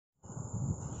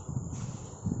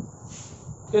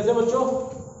कैसे बच्चों?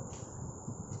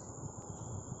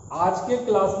 आज के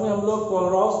क्लास में हम लोग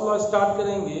कोलराउस लॉ स्टार्ट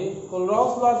करेंगे।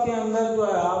 कोलराउस लॉ के अंदर जो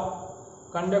है आप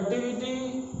कंडक्टिविटी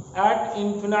एट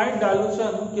इन्फिनाइट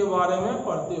डाइल्यूशन के बारे में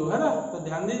पढ़ते हो, है ना। तो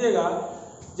ध्यान दीजिएगा,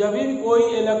 जब भी कोई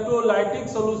इलेक्ट्रोलाइटिक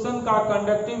सॉल्यूशन का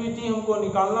कंडक्टिविटी हमको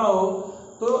निकालना हो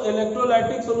तो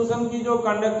इलेक्ट्रोलाइटिक सॉल्यूशन की जो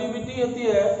कंडक्टिविटी होती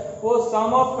है वो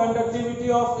सम of conductivity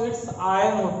of its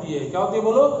ion होती है। क्या होती है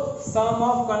बोलो? सम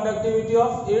of conductivity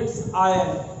of its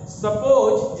ion.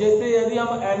 Suppose जैसे यदि हम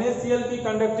NaCl की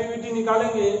कंडक्टिविटी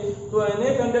निकालेंगे तो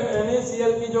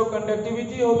NaCl की जो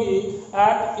कंडक्टिविटी होगी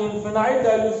एट इन्फिनाइट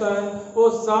डाइल्यूशन वो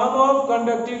सम of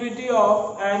conductivity of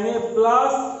Na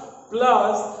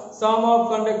plus some of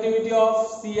conductivity of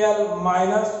Cl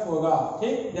minus होगा।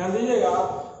 ठीक, ध्यान दीजिएगा।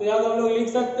 तो यहाँ से हम लोग लिख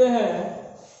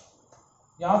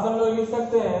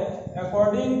सकते हैं,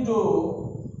 अकॉर्डिंग टू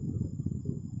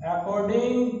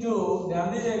ध्यान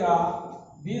दीजिएगा,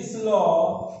 this law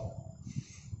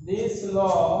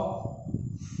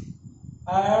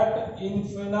at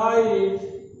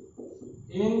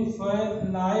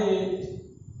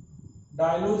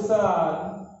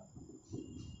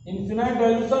infinite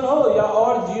dilution हो या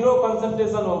और जीरो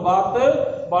कंसंट्रेशन हो, बात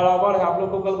बराबर है। आप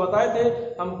लोग को कल बताए थे,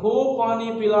 हम खूब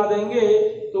पानी पिला देंगे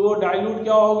तो वो डाइल्यूट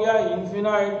क्या हो गया?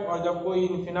 इन्फिनाइट। और जब कोई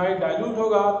इन्फिनाइट डाइल्यूट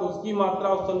होगा तो उसकी मात्रा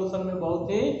उस सॉल्यूशन में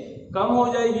बहुत ही कम हो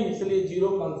जाएगी, इसलिए जीरो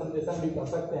कंसंट्रेशन भी कर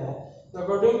सकते हैं।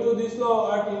 According to this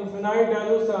law at infinite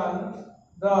dilution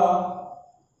the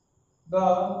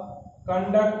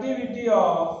conductivity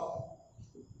of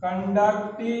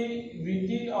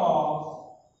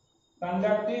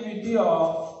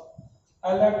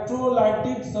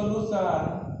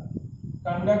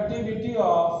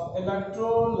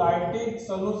electrolytic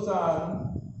solution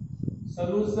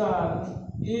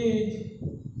is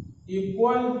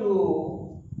equal to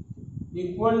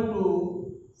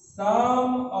sum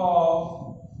of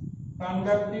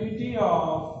conductivity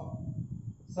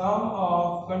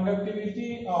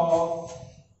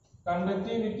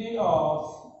of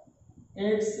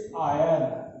its ion।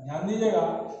 ध्यान दीजिएगा,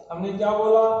 हमने क्या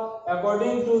बोला?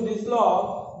 According to this law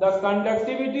the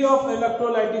conductivity of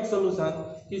electrolytic solution,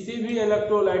 किसी भी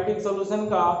इलेक्ट्रोलाइटिक सॉल्यूशन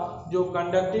का जो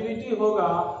conductivity होगा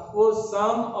वो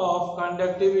सम of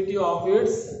conductivity of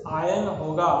its ion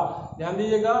होगा। ध्यान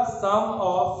दीजिएगा, सम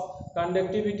of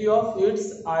conductivity of its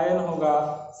ion होगा।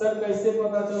 सर कैसे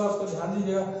पता चला उसको ध्यान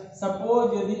दीजिएगा। सपोज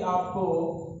यदि आपको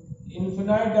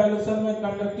इन्फिनाइट डाइल्यूशन में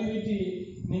कंडक्टिविटी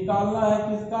निकालना है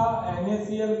किसका?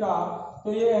 NaCl का। तो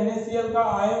ये NaCl का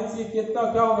आयन सी कितना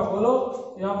क्या होगा बोलो?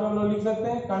 यहाँ पे हम लोग लिख सकते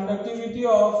हैं कंडक्टिविटी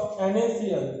ऑफ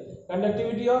NaCl।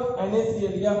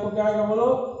 ये आपको क्या आएगा बोलो?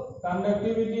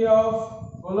 कंडक्टिविटी ऑफ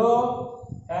बोलो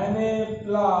Na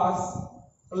प्लस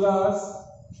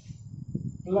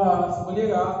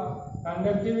बोलिएगा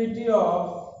कंडक्टिविटी ऑफ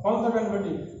कौन सा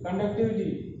conductivity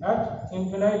eight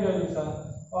infinite dilution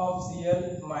of Cl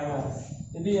minus.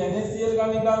 यदि NaCl का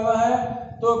निकालना है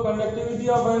तो conductivity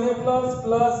of Na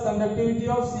plus conductivity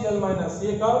of Cl minus,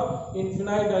 ये कब?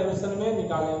 इन्फिनाइट डाइल्यूशन में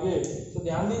निकालेंगे। तो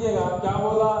ध्यान दीजिएगा क्या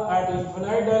बोला? Eight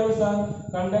infinite dilution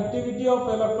conductivity of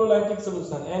electrolytic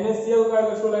solution, NaCl का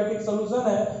इलेक्ट्रोलाइटिक सॉल्यूशन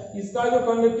है, इसका जो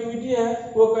कंडक्टिविटी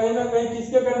है वो कहीं ना कहीं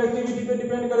किसके कंडक्टिविटी पे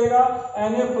डिपेंड करेगा?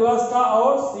 Na प्लस का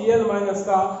और Cl माइनस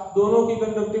का, दोनों की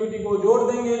कंडक्टिविटी को जोड़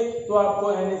देंगे तो आपको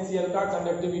NaCl का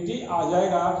कंडक्टिविटी आ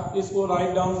जाएगा। इसको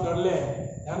राइट डाउन कर ले,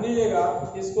 ध्यान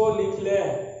दीजिएगा, इसको लिख ले।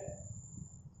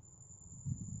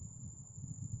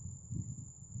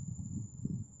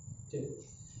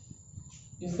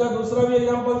 इसका दूसरा भी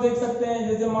एग्जांपल देख सकते हैं।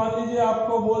 जैसे मान लीजिए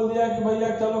आपको बोल दिया कि भैया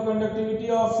चलो कंडक्टिविटी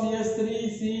ऑफ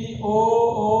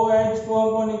CH3COOH को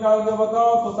हमको निकाल के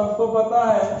बताओ। तो सबको पता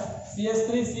है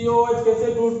CH3COOH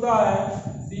कैसे टूटता है?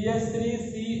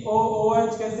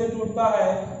 CH3COOH कैसे टूटता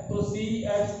है? तो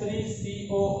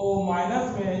CH3COO माइनस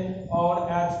में और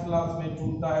H प्लस में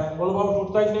टूटता है। बोलो बाबू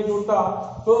टूटता है कि नहीं टूटता?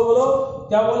 तो बोलो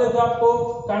क्या बोले थे आपको?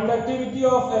 कंडक्टिविटी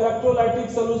ऑफ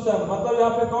इलेक्ट्रोलाइटिक सॉल्यूशन, मतलब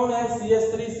यहाँ पे कौन है?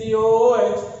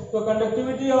 CH3COOH। तो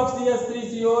कंडक्टिविटी ऑफ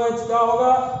CH3COOH क्या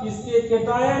होगा? इसके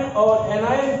केटायन और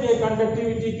एनायन के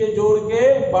कंडक्टिविटी के जोड़ के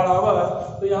बराबर।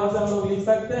 तो यहाँ से हम लोग लिख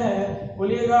सकते हैं,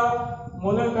 बोलिएगा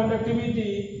मोलर कंडक्टिविटी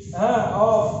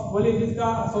ऑफ, बोलिए किसका?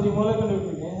 सॉरी मोलर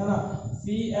कंडक्टिविटी है ना,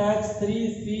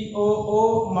 CH3COO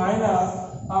माइनस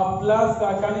प्लस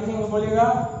का क्या लिखेंगे? बोलिएगा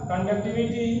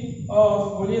कंडक्टिविटी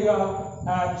ऑफ, बोलिएगा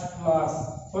H प्लस।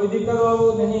 कोई दिक्कत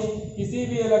बाबू नहीं? किसी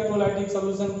भी इलेक्ट्रोलाइटिक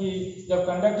सॉल्यूशन की जब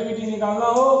कंडक्टिविटी निकालना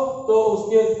हो तो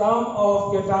उसके सम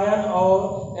ऑफ कैटायन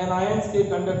और एनायंस के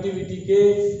कंडक्टिविटी के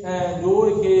जोड़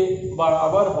के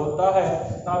बराबर होता है।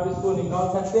 तो आप इसको निकाल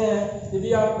सकते हैं।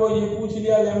 यदि आपको ये पूछ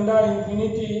लिया लैम्डा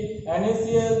इंफिनिटी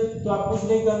NaCl तो आप कुछ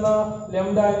नहीं करना,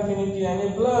 लैम्डा इंफिनिटी Na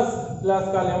प्लस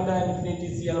का लैम्डा इंफिनिटी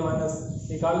Cl माइनस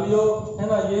निकाल लियो, है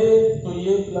ना।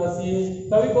 ये प्लस ये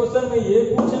कभी क्वेश्चन में ये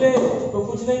पूछ ले तो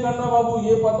कुछ नहीं करना बाबू,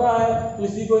 ये पता है तो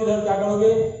इसी को इधर क्या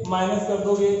करोगे माइनस कर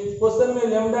दोगे। क्वेश्चन में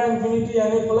लैम्डा इंफिनिटी Na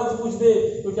प्लस पूछ दे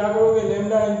तो क्या करोगे,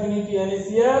 लैम्डा इंफिनिटी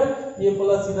NaCl ये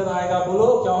प्लस इधर आएगा, बोलो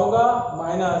क्या होगा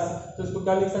माइनस। तो इसको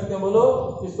क्या लिख सकते हैं बोलो,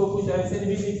 इसको कुछ ऐसे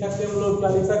भी लिख सकते हैं, बोलो क्या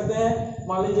लिख सकते हैं।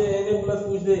 मान लीजिए Na प्लस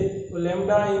पूछ दे तो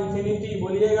लैम्डा इंफिनिटी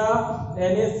बोलिएगा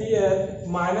NaCl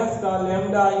माइनस का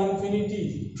लैम्डा इंफिनिटी,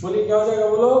 बोलिए क्या हो जाएगा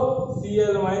बोलो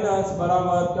Cl माइनस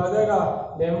बराबर क्या हो जाएगा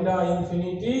लैम्डा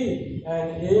इंफिनिटी Na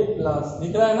प्लस।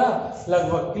 दिख रहा है ना,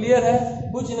 लगभग क्लियर है।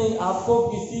 कुछ नहीं, आपको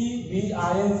किसी भी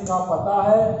आयंस का पता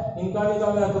है, इनका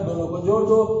निकालना है तो दोनों को जोड़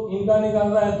दो, इनका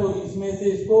निकालना है तो इसमें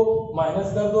से इसको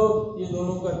माइनस कर दो, ये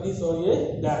दोनों का 30 और ये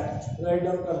दैट राइट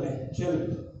डाउन कर ले। चलो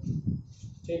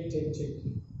ठीक।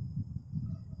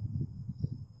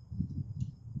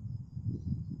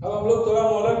 अब हम लोग थोड़ा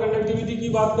मोलर कंडक्टिविटी की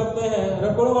बात करते हैं,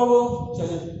 रखो बाबू।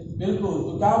 चलिए बिल्कुल,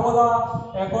 तो क्या बोला,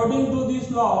 according to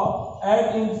this law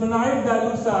at infinite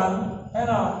dilution, है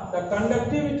ना, the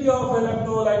conductivity of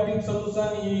electrolytic solution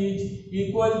is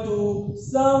equal to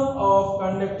some of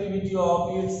conductivity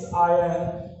of its ion.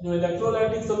 जो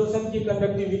इलेक्ट्रोलाइटिक सॉल्यूशन की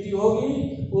कंडक्टिविटी होगी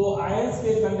वो आयंस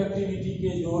के कंडक्टिविटी के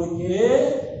जोड़ के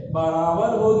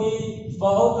बराबर होगी।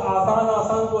 बहुत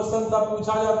आसान क्वेश्चन सब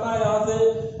पूछा जाता है, यहाँ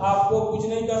से आपको कुछ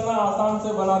नहीं करना, आसान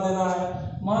से बना देना है।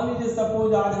 मान लीजिए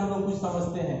सपोज आज हम लोग कुछ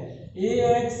समझते हैं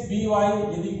AXBY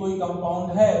यदि कोई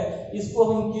कंपाउंड है, इसको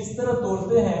हम किस तरह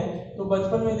तोड़ते हैं। तो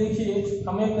बचपन में देखिए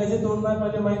हमें कैसे तोड़ना है,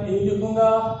 पहले मैं A लिखूंगा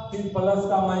फिर प्लस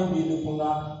का मैं B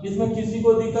लिखूंगा। इसमें किसी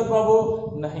को दिक्कत बाबू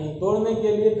नहीं, तोड़ने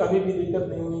के लिए कभी भी दिक्कत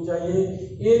नहीं होनी चाहिए।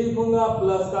 A लिखूंगा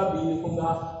प्लस का B लिखूंगा।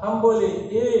 हम बोले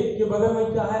A के बगल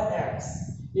में क्या है X,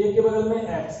 A के बगल में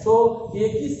X, तो A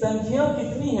की संख्या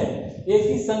कितनी है, A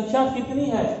की संख्या कितनी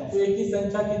है, तो A की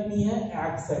संख्या कितनी है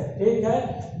X है, ठीक है।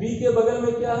 B के बगल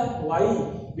में क्या है Y,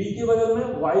 B के बगल में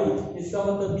Y, इसका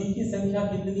मतलब B की संख्या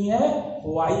कितनी है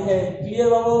Y है। क्लियर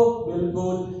बाबू,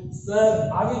 बिल्कुल। सर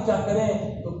आगे क्या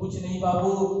करें, तो कुछ नहीं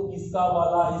बाबू, इसका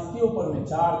वाला इसके ऊपर में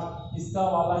चार्ज, इसका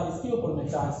वाला इसके ऊपर में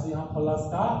चार्ज, तो यहाँ प्लस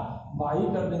का Y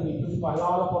कर देंगे, क्योंकि पहला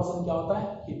वाला पोर्शन क्या होता है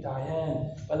कीटायन,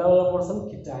 पहला वाला पोर्शन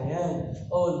कीटायन,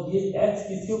 और ये X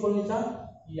किसके ऊपर में चार्ज,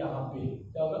 यहाँ पे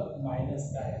क्या होगा माइनस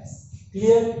का X।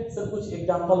 क्लियर। सर कुछ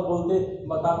एग्जांपल बोलते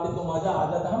बताते तो मजा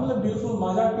आ जाता है, मतलब बिल्कुल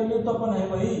मजा के लिए तो अपन है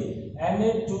भाई।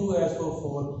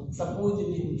 Na2SO4 सपोज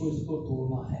यदि हमको इसको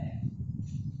तोड़ना है,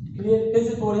 क्लियर,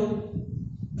 कैसे तोड़े,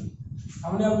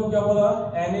 हमने आपको क्या बोला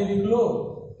Na लिख लो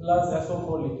प्लस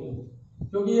SO4 लिख लो,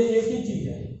 क्योंकि ये एक ही चीज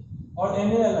है और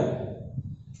Na अलग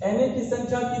है। Na की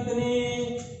संख्या कितनी,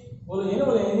 बोलो ये ना,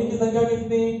 बोले Na की संख्या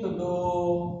कितनी, तो 2।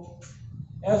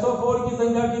 SO4 की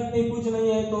संख्या कितनी, कुछ नहीं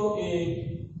है तो 1।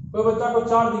 कोई बच्चा को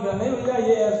 4 दिख रहा नहीं भैया,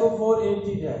 ये SO4 एक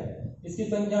चीज है, इसकी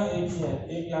संख्या एक ही है,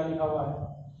 एक यहाँ लिखा हुआ है।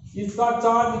 इसका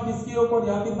चार्ज किसके ऊपर,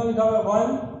 यहाँ कितना लिखा हुआ है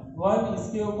 1,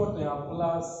 इसके ऊपर तो यहाँ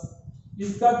प्लस,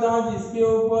 इसका चार्ज इसके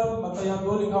ऊपर मतलब यहाँ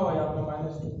 2 लिखा हुआ है, यहाँ पे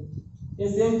 -2। ये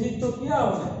सेम चीज तो किया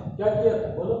हमने, क्या किया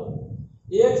था बोलो,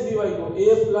 AXBY को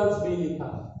A प्लस B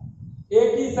लिखा, A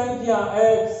की संख्या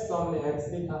X तो हमने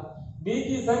X लिखा, B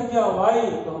की संख्या Y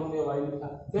तो हमने Y लिखा,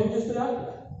 सेम चीज तो याद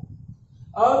है।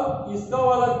 अब इसका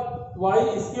वाला Y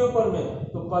इसके ऊपर में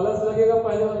तो प्लस लगेगा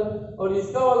पहले वाला, और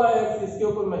इसका वाला X इसके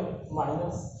ऊपर में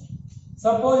माइनस।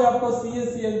 सपोज आपको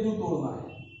CaCl2 तोड़ना है,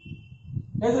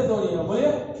 कैसे तोड़िएगा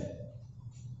बोलिए,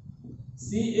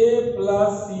 Ca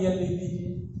प्लस Cl लिख दीजिए।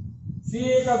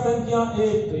 Ca का संख्या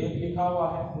 1 तो 1 लिखा हुआ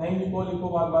है, नहीं लिखो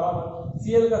बात बराबर।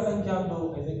 Cl का संख्या 2,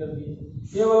 ऐसे कर दिए,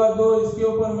 ये वाला 2 इसके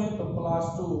ऊपर में तो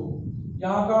 +2,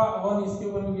 यहाँ का 1 इसके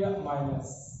ऊपर में गया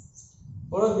माइनस।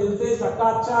 बोलो दिल से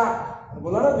चकाचक,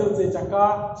 बोला ना दिल से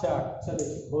चकाचक।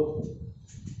 चलिए बहुत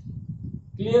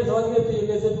क्लियर, समझ गए। तो ये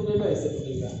कैसे टूटेगा, ऐसे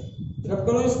टूटेगा, रख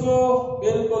करो इसको,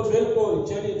 बिल्कुल।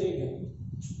 चलिए ठीक है,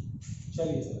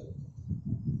 चलिए सर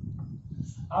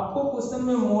आपको क्वेश्चन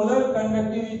में molar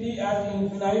conductivity eight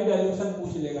infinite dilution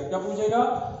पूछ लेगा। क्या पूछेगा,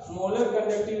 molar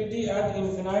conductivity eight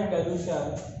infinite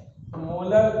dilution,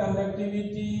 molar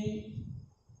conductivity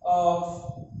of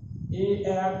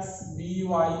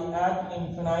AXBY eight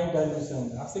infinite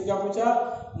dilution. आपसे क्या पूछा,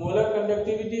 molar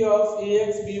conductivity of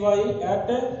AXBY eight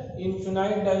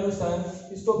infinite dilution,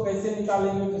 इसको कैसे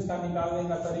निकालेंगे, तो इसका निकालने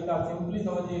का तरीका सिंपली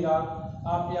समझिएगा।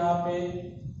 आप यहाँ पे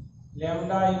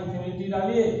लैम्डा इंफिनिटी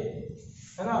डालिए,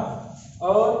 है ना।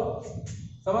 और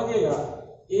समझिएगा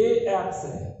ए एक्स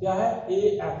है, क्या है ए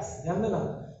एक्स, ध्यान देना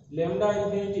लेमडा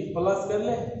इंफिनिटी प्लस कर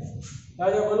ले,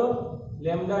 क्या बोलो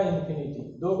लेमडा इंफिनिटी,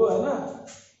 दो को है ना,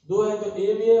 दो है तो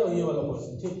ए भी है और ये वाला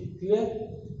पोर्शन, ठीक क्लियर,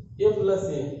 ए प्लस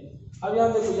ए। अब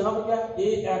यहाँ देखो यहाँ पे क्या है ए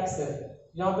एक्स है,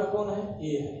 यहाँ पे कौन है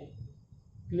ए है,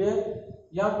 क्लियर,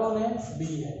 यहाँ कौन है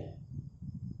बी है,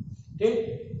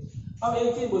 ठीक। अब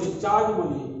एक चीज बोलिए, चार्ज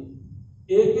बोलिए,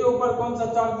 ए के ऊपर कौन सा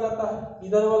चार्ज जाता है,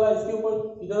 इधर वाला इसके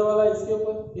ऊपर, इधर वाला इसके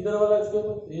ऊपर, इधर वाला इसके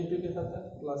ऊपर, ए पे के साथ है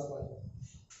प्लस वाई,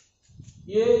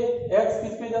 ये एक्स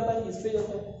किस पे जाता है, इस पे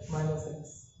जाता है माइनस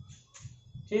एक्स,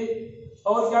 ठीक।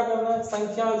 और क्या करना है,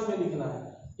 संख्या इसमें लिखना है,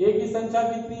 ए की संख्या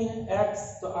कितनी है एक्स,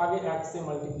 तो आगे एक्स से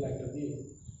मल्टीप्लाई कर दिए,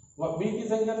 बी की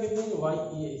संख्या कितनी है वाई,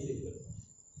 ये इसे कर,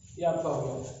 ये आपका हो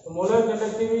गया। तो molar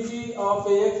conductivity of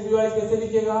x B Y कैसे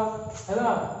लिखेगा, है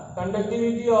ना,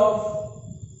 conductivity of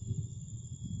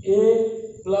A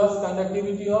plus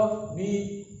conductivity of B,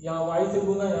 यहाँ वाई से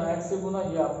गुना यहाँ एक्स से गुना,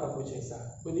 ये आपका कुछ ऐसा है,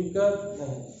 कोई दिक्कत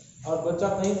नहीं। और बच्चा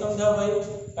नहीं समझा भाई,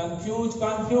 कंफ्यूज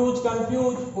कंफ्यूज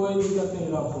कंफ्यूज, कोई दिक्कत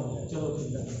नहीं आपको, चलो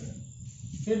ठीक है।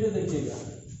 फिर से देखिएगा,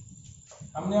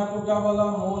 हमने आपको क्या बोला,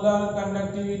 मोलर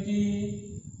कंडक्टिविटी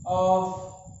ऑफ,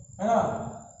 है ना,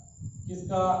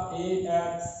 किसका ए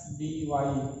x D Y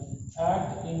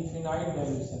eight infinite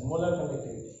dilution, molar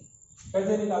conductivity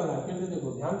कैसे निकालना है, फिर से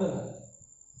देखो, ध्यान देना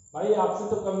भाई, आपसे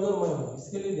तो कमजोर मैं हूं,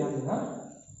 इसके लिए ध्यान देना।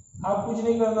 आप कुछ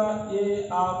नहीं करना, ये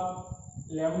आप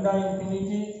lambda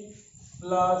infinity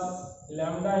plus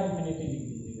lambda infinity लिख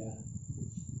दीजिएगा,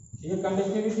 ये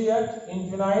conductivity eight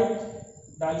infinite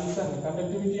dilution,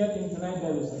 conductivity eight infinite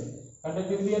dilution,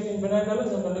 conductivity eight infinite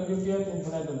dilution, conductivity eight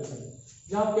infinite dilution.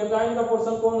 यहाँ केटाइन का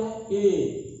पोर्शन कौन है ए,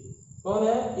 कौन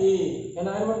है ए,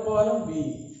 एनायन में कौन है बी,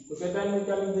 तो केटाइन में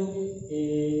क्या लिख देंगे ए,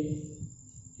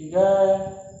 ठीक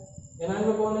है। एनायन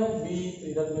में कौन है बी, तो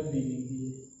इधर में बी लिख दिए,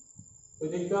 कोई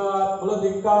दिक्कत, बोलो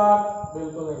दिक्कत,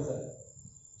 बिल्कुल नहीं सर।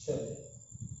 चलिए,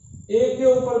 ए के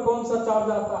ऊपर कौन सा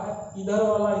चार्ज आता है, इधर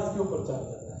वाला इसके ऊपर चार्ज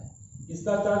आता है,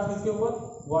 इसका चार्ज किसके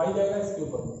ऊपर वाई जाएगा, इसके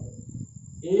ऊपर में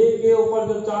ए के ऊपर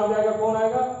जो चार्ज आएगा कौन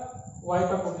आएगा वाई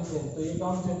का कोफिशिएंट, तो ये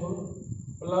कौन से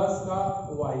प्लस का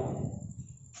वाई।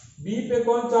 बी पे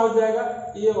कौन चार्ज जाएगा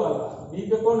ए वाला, बी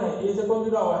पे कौन है ए से कौन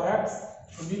जुड़ा हुआ है एक्स,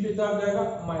 तो बी पे चार्ज जाएगा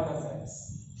माइनस एक्स,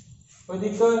 कोई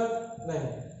दिक्कत नहीं।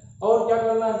 और क्या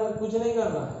करना है सर, कुछ नहीं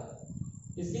करना है,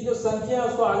 इसकी जो संख्या है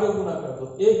उसको आगे गुना कर दो,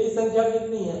 ए की संख्या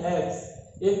कितनी है एक्स,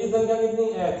 ए की संख्या कितनी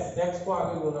है एक्स, एक्स को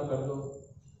आगे गुना कर दो,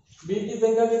 बी की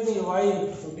संख्या कितनी है वाई,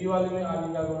 तो बी वाले में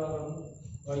आगे क्या गुना कर दो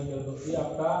वाई कर दो, ये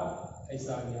आपका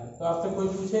ऐसा आ गया। तो आपसे कोई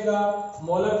पूछेगा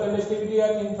molar conductivity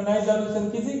eight infinite dilution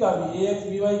किसी का भी ए एक्स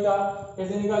बी वाई का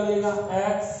कैसे निकालिएगा,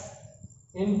 एक्स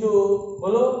इंटू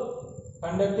बोलो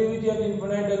conductivity eight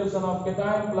infinite dilution of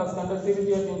cation plus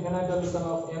conductivity eight infinite dilution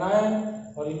of anion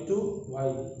और इनटू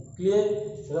वाई। क्लियर,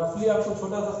 रफली आपको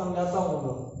छोटा सा समझाता हूं हम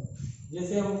लोग,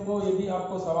 जैसे हमको यदि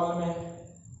आपको सवाल में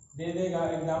दे देगा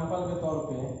एग्जांपल के तौर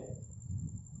पे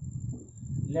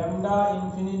लैम्डा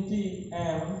इंफिनिटी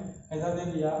एम ऐसा दे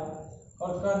दिया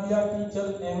और कह दिया कि चल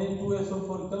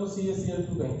Na2SO4 चलो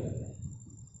CaCl2 कहीं करते हैं,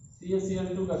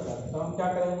 CaCl2 का कर, तो हम क्या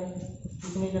करेंगे,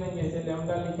 कुछ नहीं करेंगे, ऐसे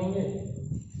लैम्डा लिखेंगे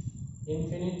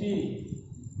इंफिनिटी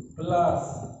प्लस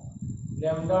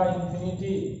लैम्डा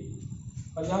इंफिनिटी,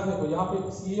 और यहाँ देखो यहाँ पे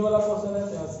Ca वाला पोर्शन है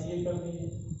तो यहाँ Ca कर दिए,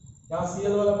 यहाँ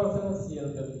Cl वाला पोर्शन है Cl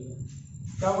कर दिए,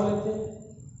 क्या बोले थे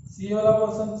Ca वाला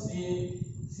पोर्शन Ca,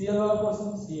 Cl वाला पोर्शन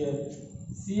Cl,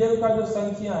 Cl का जो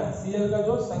संख्या है, Cl का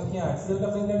जो संख्या है, Cl का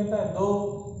संख्या कितना है 2,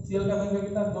 Cl का संख्या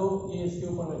कितना है 2, ये इसके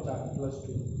ऊपर में 4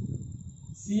 +2,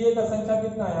 Ca का संख्या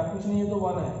कितना है, कुछ नहीं है तो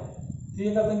 1 है,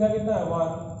 Ca का संख्या कितना है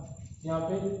 1, यहाँ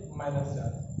पे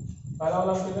 -4, पहला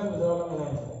वाला कितना है दूसरा वाला में 9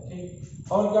 है,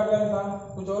 ठीक। और क्या करें था,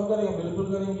 कुछ और करेंगे, बिल्कुल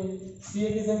करेंगे,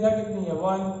 Ca की संख्या कितनी है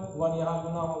 1 यहाँ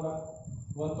गुना होगा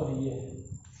 1 तो ये है,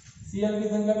 Cl की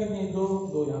संख्या कितनी है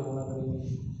 2 यहाँ गुना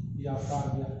करेंगे, ये आपका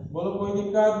आ गया। बोलो कोई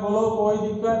दिक्कत, बोलो कोई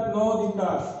दिक्कत, नो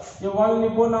दिक्कत, ये 1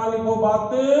 लिखो ना लिखो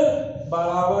बात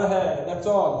बराबर है, दैट्स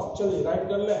ऑल। चलिए राइट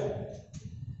कर ले,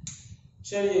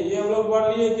 चलिए ये हम लोग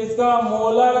पढ़ लिए किसका,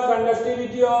 molar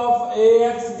conductivity of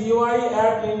AX/BY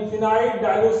eight infinite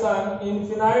dilution.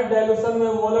 Infinite dilution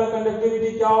में मोलर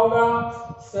कंडक्टिविटी क्या होगा,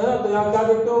 तो यहाँ क्या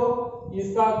देखते हो,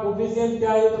 इसका कोफिशिएंट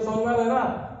क्या है ये तो समझ में है ना,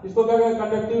 इसको क्या कहते हैं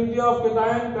conductivity of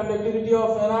cation, conductivity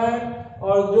of anion,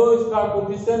 और जो इसका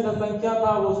कोफिशिएंट संख्या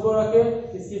था वो उसको रखे,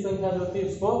 इसकी संख्या जो थी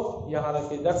इसको यहाँ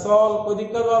रखे, दैट्स ऑल। कोई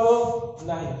दिक्कत बाबू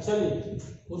नहीं, चलिए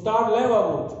उतार ले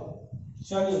बाबू,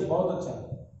 चलिए बहुत अच्छा।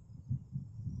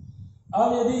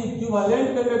 अब यदि इक्विवेलेंट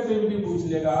कंडक्टिविटी पूछ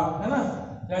लेगा, है ना,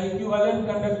 या इक्विवेलेंट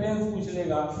कंडक्टेंस पूछ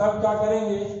लेगा, तब क्या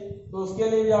करेंगे, तो उसके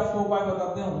लिए भी आपको उपाय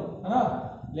बताते हैं, है ना।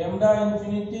 लेमडा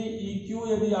इंफिनिटी EQ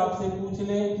यदि आपसे पूछ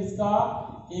ले किसका,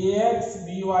 AX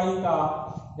BY का,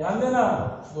 ध्यान देना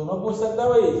दोनों पूछ सकता है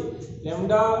भाई।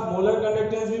 लेमडा मोलर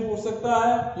कंडक्टेंस भी पूछ सकता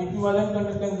है, इक्विवेलेंट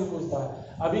कंडक्टेंस भी पूछता है।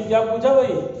 अभी क्या पूछा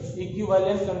भाई,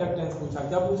 इक्विवेलेंट कंडक्टेंस पूछा।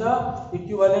 क्या पूछा,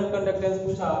 इक्विवेलेंट कंडक्टेंस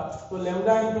पूछा। तो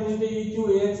lambda infinity EQ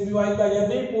AX BY का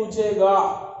यदि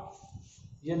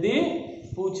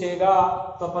पूछेगा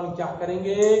तो अपन क्या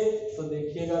करेंगे, तो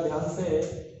देखिएगा ध्यान से,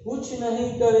 कुछ नहीं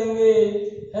करेंगे,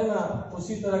 है ना।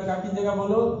 उसी तरह क्या कीजिएगा,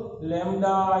 बोलो,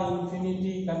 lambda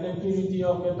infinity conductivity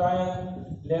of an ion,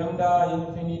 lambda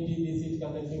infinity this is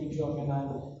conductivity of an ion,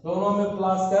 दोनों में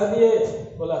प्लस कर दिए,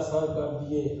 बोला सर कर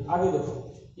दिए। आगे देखो,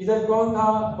 इधर कौन था,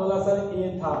 बोला सर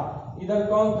A था, इधर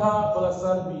कौन था, बोला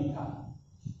सर B था,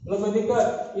 बोलो कोई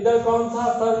दिक्कत, इधर कौन था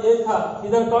सर A था,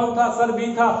 इधर कौन था सर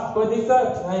B था, कोई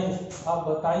दिक्कत नहीं। अब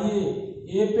बताइए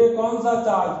A पे कौन सा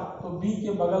चार्ज, तो B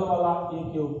के बगल वाला A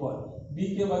के ऊपर, B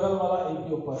के बगल वाला A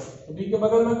के ऊपर, तो B के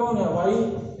बगल में कौन है, Y,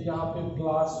 तो यहाँ पे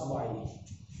प्लस Y,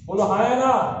 बोलो हाँ है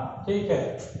ना, ठीक है।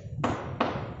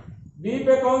 B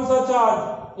पे कौन सा चार्ज,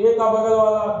 A का बगल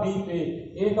वाला B पे,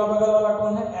 A का बगल वाला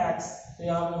कौन है X, तो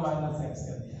यहाँ पे माइनस X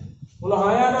कर दिया, बोलो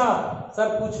हाँ या ना। सर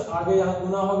कुछ आगे यहाँ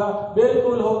गुना होगा,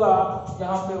 बिल्कुल होगा,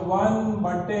 यहाँ पे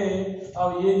 1/,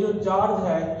 अब ये जो चार्ज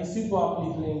है इसी को आप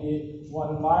लिख लेंगे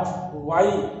 1/y।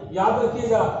 याद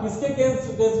रखिएगा किसके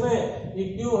केस में,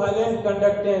 इक्विवेलेंट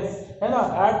कंडक्टेंस, है ना,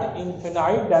 एट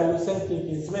इनफिनाइट डाइल्यूशन के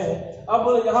केस में। अब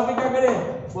बोलो यहाँ पे क्या करें,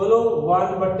 बोलो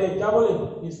 1/, क्या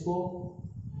बोले इसको,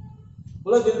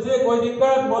 बोलो दिल से, कोई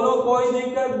दिक्कत, बोलो कोई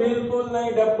दिक्कत बिल्कुल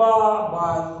नहीं, डब्बा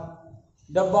बंद,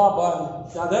 डब्बा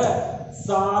बंद। याद है,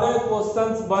 सारे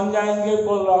क्वेश्चंस बन जाएंगे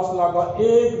कोलरॉश लॉ का,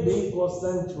 एक भी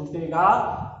क्वेश्चन छूटेगा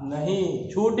नहीं,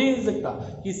 छूट ही नहीं सकता,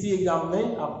 किसी एग्जाम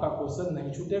में आपका क्वेश्चन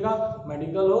नहीं छूटेगा,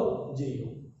 मेडिकल हो जेई हो।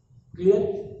 क्लियर,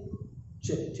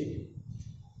 चलिए ठीक है।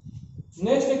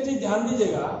 नेक्स्ट एक चीज ध्यान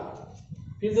दीजिएगा,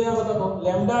 फिर से यहाँ बताता हूँ,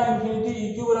 लेमडा इंफिनिटी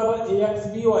EQ बराबर AX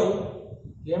BY,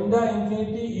 lambda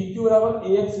infinity EQ बराबर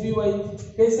AX BY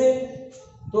कैसे,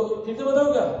 तो फिर से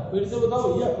बताओ, क्या फिर से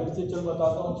बताओ भैया, फिर से चलो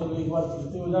बताता हूँ, चलो एक बार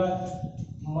फिर से हो जाए,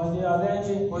 मजे आ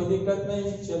जाएंगे, कोई दिक्कत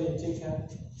नहीं। चलिए ठीक है,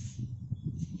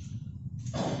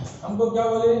 हमको क्या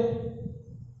बोले,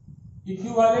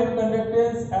 equivalent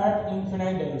conductance eight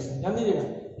infinite dilution, ध्यान दीजिएगा,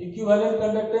 equivalent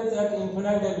conductance eight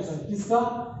infinite dilution किसका,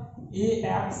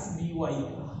 AX BY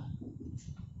का।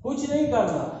 कुछ नहीं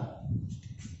करना,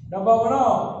 डब्बा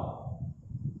बनाओ,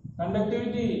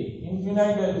 कंडक्टिविटी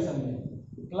इनफिनाइट डाइल्यूशन में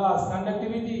plus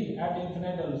conductivity eight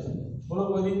infinite dilution, बोलो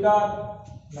कोई दिक्कत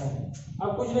नहीं।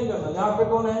 अब कुछ नहीं करना, यहाँ पे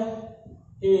कौन है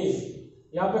A,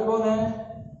 यहाँ पे कौन है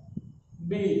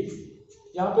B,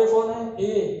 यहाँ पे कौन है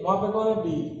A, वहां पे कौन है B।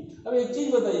 अब एक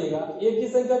चीज बताइएगा, A की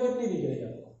संख्या कितनी दिख रही है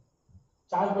आपको,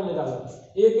 चार्ज पे ले डालो,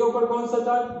 A के ऊपर कौन सा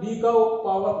चार्ज, B का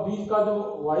पावर, B का जो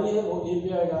Y है वो A पे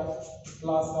आएगा,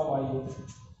 प्लस का Y है,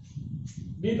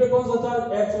 B पे कौन सा चार्ज,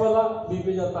 X वाला B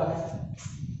पे जाता है,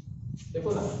 देखो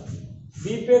ना, B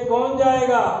पे कौन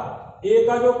जाएगा, A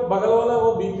का जो बगल वाला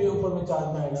वो B पे ऊपर में चार्ज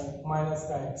में आएगा, माइनस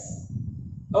का X।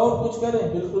 और कुछ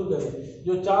करें, बिल्कुल करें,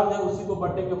 जो चार्ज है उसी को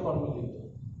बट्टे के फॉर्म में लिख दो,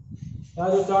 यहाँ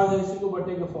जो चार्ज है उसी को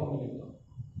बट्टे के फॉर्म में लिख दो।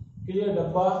 क्लियर,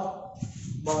 डब्बा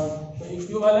बंद। तो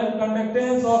equivalent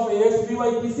conductance of AX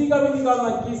BY किसी का भी निकालना,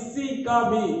 किसी का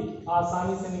भी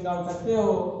आसानी से निकाल सकते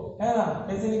हो, है ना।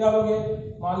 कैसे निकालोगे,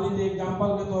 मान लीजिए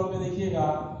एग्जांपल के तौर पे देखिएगा,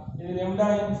 लेमडा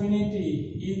इंफिनिटी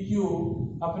EQ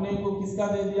अपने को किसका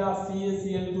दे दिया,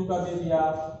 CaCl2 का दे दिया,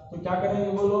 तो क्या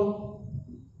करेंगे, बोलो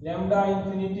लेमडा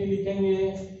इंफिनिटी लिखेंगे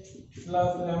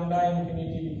प्लस लेमडा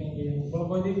इंफिनिटी लिखेंगे, बोलो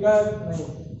कोई दिक्कत नहीं।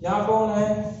 यहाँ कौन है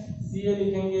Ca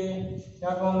लिखेंगे,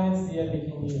 यहाँ कौन है Cl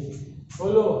लिखेंगे,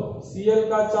 बोलो Cl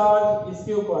का चार्ज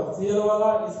इसके ऊपर, Cl वाला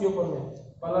इसके ऊपर में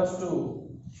 +2,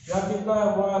 यहाँ कितना है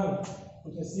 1,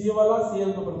 Ca वाला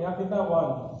Cl के ऊपर में यहाँ कितना है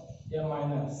 1, या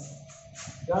माइनस,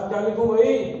 यहाँ क्या लिखूं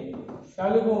भाई, क्या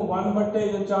लिखूं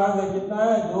 1/, जो चार्ज है कितना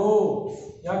है 2,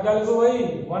 यहाँ क्या लिखूं भाई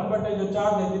 1/, जो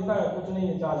चार्ज है कितना है, कुछ नहीं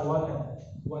है, चार्ज 1 है,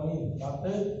 1 ही बात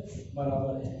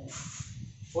बराबर है।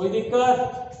 कोई दिक्कत,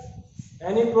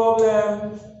 एनी प्रॉब्लम,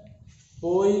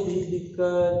 कोई भी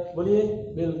दिक्कत, बोलिए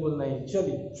बिल्कुल नहीं।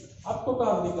 चलिए आपको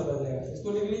काम दिक्कत आ जाएगा,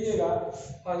 इसको लिख लीजिएगा।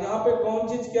 हाँ, यहाँ पे कौन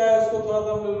चीज क्या है उसको थोड़ा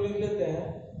सा हम लोग लिख लेते हैं।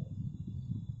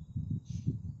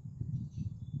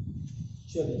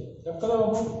 चलिए रख लो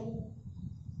बाबू।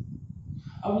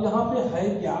 अब यहाँ पे है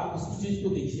क्या, उस चीज को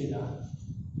देखिएगा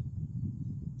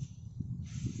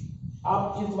आप।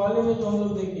 इस वाले में जो हम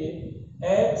लोग देखिए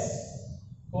x,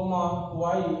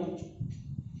 y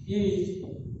is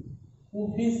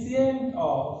coefficient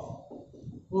of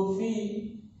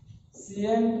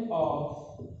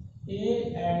A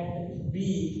and B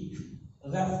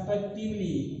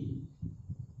respectively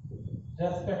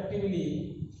respectively,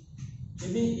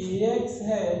 यदि ax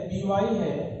है by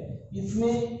है,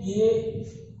 इसमें ये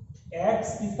x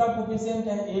किसका कोफिशिएंट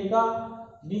है, a का,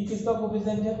 b किसका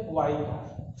कोफिशिएंट है, y का।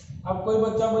 अब कोई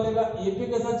बच्चा बोलेगा a पे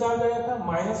कैसा चार्ज आया था,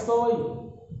 माइनस का y,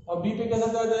 और b पे कैसा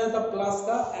चार्ज आया था, प्लस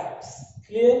का x।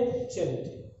 क्लियर, चलिए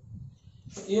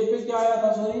तो a पे क्या आया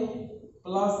था, सॉरी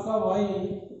प्लस का y,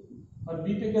 और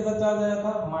b पे कैसा चार्ज आया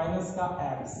था, माइनस का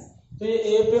x। तो ये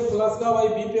a पे प्लस का y,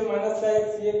 b पे माइनस का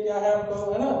x, ये क्या है आपको,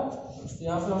 है ना। तो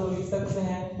यहाँ पे हम लोग लिख सकते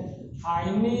हैं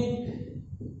आयनिक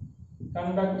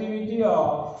कंडक्टिविटी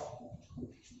ऑफ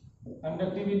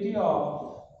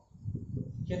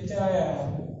कितना आया है,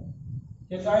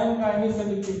 केटायन का आयनिक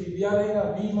कंडक्टिविटी दिया रहेगा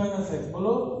b माइनस x।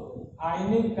 बोलो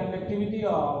आयनिक कंडक्टिविटी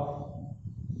ऑफ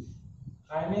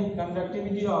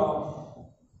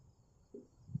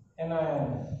एनायन।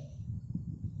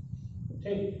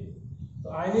 ठीक, तो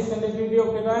आयनिक conductivity of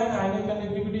cation, ionic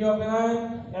conductivity of anion,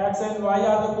 x and y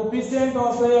are the coefficient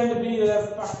of A and B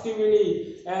respectively.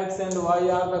 X and y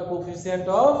are the coefficient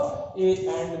of A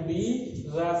and B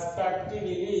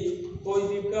respectively. कोई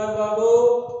दिक्कत बाबू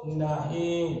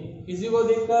नहीं, किसी को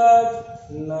दिक्कत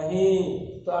नहीं।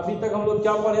 तो अभी तक हम लोग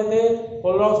क्या पढ़े थे,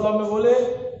 कोलराउस लॉ में बोले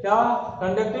क्या,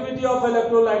 conductivity of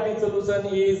electrolytic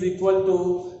solution is equal to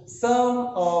some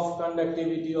of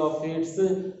conductivity of its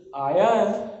ion,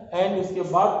 and उसके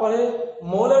बाद पढ़े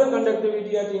molar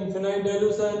conductivity eight infinite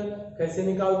dilution कैसे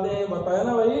निकालते हैं, बताया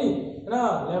ना भाई, है ना।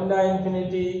 Lambda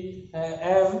infinity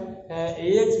m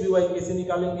ax by कैसे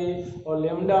निकालेंगे, और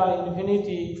lambda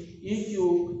infinity e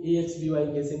cube ax by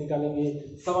कैसे निकालेंगे।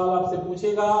 सवाल आपसे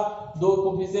पूछेगा, दो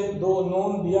कोफिशिएंट, दो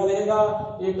नोन दिया रहेगा,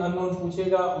 एक अननोन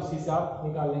पूछेगा, उसी से आप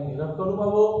निकालेंगे। रब करूँ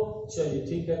बाबू, चलिए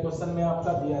ठीक है, क्वेश्चन में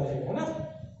आपका दिया रहेगा, है ना।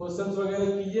 क्वेश्चंस वगैरह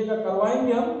कीजिएगा,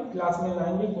 करवाएंगे हम क्लास में,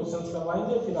 लाएंगे क्वेश्चंस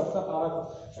करवाएंगे, फिर आपका सारा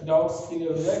डाउट्स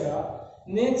क्लियर हो जाएगा।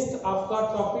 नेक्स्ट आपका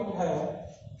टॉपिक है,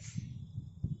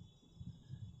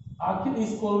 आखिर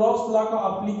इस कोलराउस लॉ का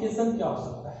एप्लीकेशन क्या हो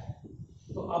सकता है।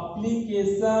 तो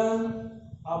एप्लीकेशन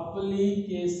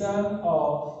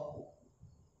ऑफ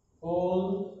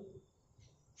कोलराउस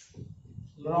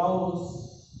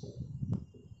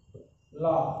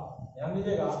लॉ, ध्यान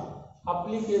दीजिएगा,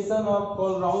 एप्लीकेशन ऑफ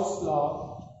कोलराउस लॉ।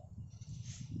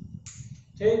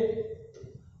 ठीक,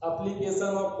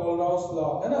 एप्लीकेशन ऑफ कोलराउस लॉ,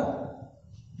 है ना।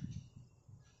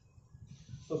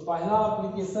 तो पहला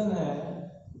एप्लीकेशन है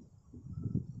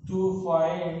टू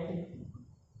फाइंड,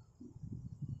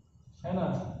 है ना,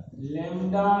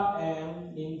 lambda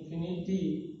m infinity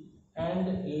and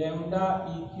lambda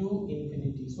eq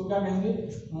infinity. इसको क्या कहेंगे,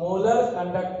 molar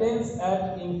conductance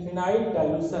eight infinite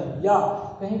dilution, या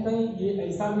कहीं कहीं ये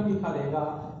ऐसा भी लिखा रहेगा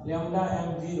लैम्डा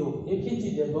m0, एक ही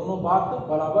चीज है, दोनों बात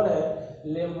बराबर है।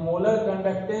 Molar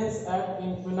conductance eight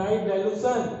infinite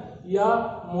dilution या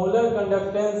molar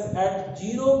conductance eight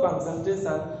zero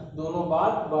concentration, दोनों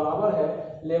बात बराबर है।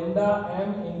 Lambda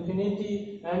m infinity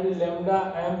and lambda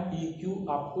m eq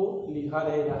आपको लिखा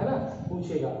रहेगा, है ना,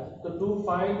 पूछेगा। तो to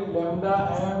find lambda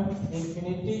m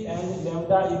infinity and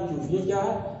lambda eq, ये क्या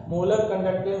है, molar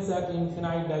conductance eight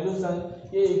infinite dilution,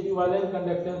 ये equivalent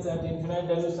conductance eight infinite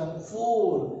dilution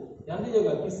 4। ध्यान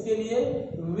दीजिएगा, किसके लिए,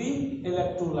 वीक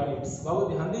इलेक्ट्रोलाइट्स। बाबू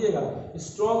ध्यान दीजिएगा,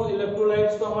 स्ट्रॉन्ग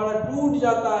इलेक्ट्रोलाइट्स तो हमारा टूट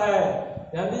जाता है।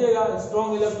 ध्यान दीजिएगा,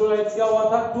 स्ट्रॉन्ग इलेक्ट्रोलाइट्स क्या हुआ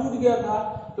था, टूट गया था,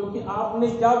 क्योंकि आपने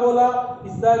क्या बोला,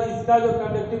 इसका जो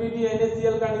कंडक्टिविटी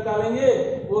NaCl का निकालेंगे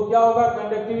वो क्या होगा,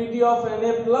 कंडक्टिविटी ऑफ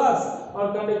Na प्लस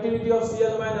और कंडक्टिविटी ऑफ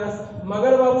Cl माइनस।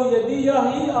 मगर बाबू यदि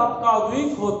यही आपका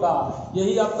वीक होता,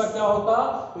 यही आपका क्या होता,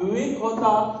 वीक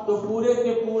होता, तो पूरे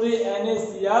के पूरे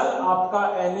NaCl आपका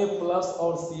Na प्लस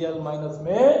और Cl माइनस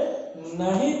में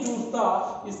नहीं टूटता।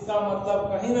 इसका मतलब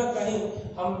कहीं ना कहीं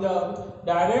हम जब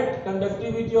direct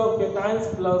conductivity of cations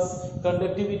plus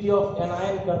conductivity of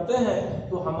anion करते हैं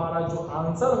तो हमारा जो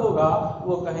आंसर होगा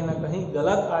वो कहीं ना कहीं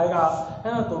गलत आएगा,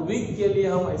 है ना। तो वीक के लिए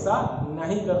हम ऐसा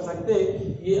नहीं कर सकते,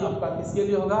 ये आपका किसके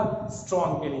लिए होगा,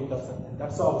 स्ट्रॉन्ग के लिए कर सकते हैं।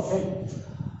 That's all.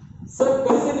 सर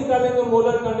कैसे निकालेंगे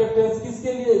मोलर कंडक्टेंस,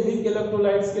 किसके लिए, वीक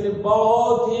इलेक्ट्रोलाइट्स के लिए।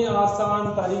 बहुत ही आसान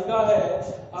तरीका है,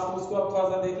 आप उसको आप थोड़ा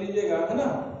सा देख लीजिएगा, है ना।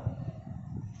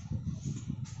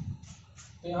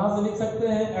 तो यहां से लिख सकते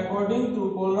हैं, अकॉर्डिंग टू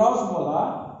कोलराउस बोला,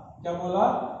 क्या बोला,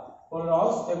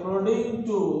 Kohlrausch according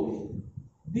to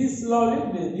this law, लिख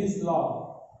दे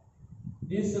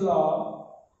this law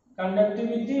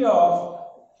conductivity of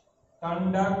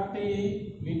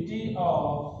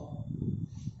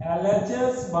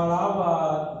LHS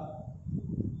बराबर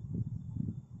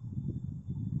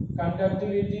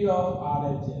conductivity of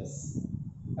RHS,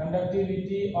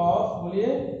 conductivity of, बोलिए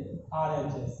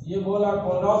RHS। ये बोला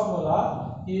कोलराउस बोला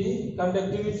कि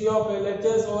कंडक्टिविटी ऑफ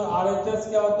LHS और RHS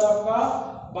क्या होता है आपका,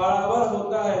 बराबर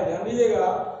होता है। ध्यान दीजिएगा,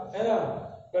 है ना।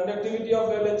 कंडक्टिविटी ऑफ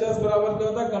LHS बराबर क्या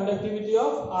होता है, कंडक्टिविटी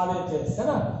ऑफ RHS, है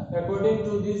ना। According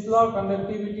to this law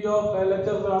conductivity of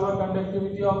LHS बराबर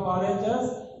conductivity of RHS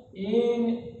in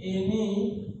any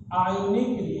ionic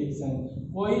reaction.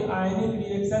 कोई आयनिक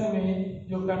रिएक्शन में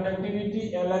जो कंडक्टिविटी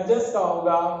LHS का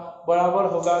होगा बराबर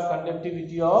होगा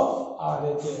कंडक्टिविटी ऑफ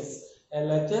RHS।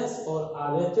 LHS और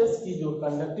RHS की जो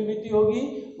कंडक्टिविटी होगी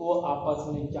वो आपस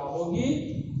में क्या होगी,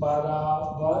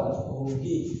 बराबर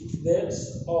होगी। That's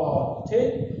all.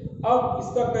 ठीक, अब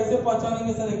इसका कैसे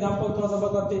पहचानेंगे सर, एग्जांपल थोड़ा सा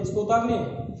बताते हैं। इसको उतार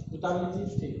लीजिए।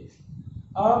 ठीक,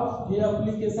 अब ये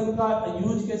एप्लीकेशन का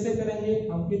यूज कैसे करेंगे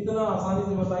हम कितना आसानी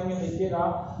से बताएंगे, देखिएगा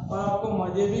और आपको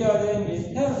मजे भी आ जाएंगे,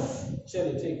 है ना।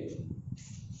 चलिए ठीक,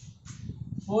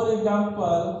 फॉर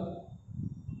एग्जांपल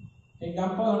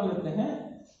हम लेते हैं,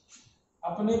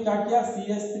 अपने क्या किया,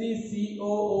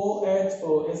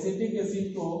 CH3COOHO एसिटिक एसिड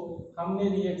को हमने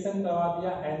रिएक्शन करवा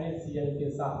दिया NaCl के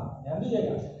साथ। ध्यान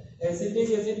दीजिएगा,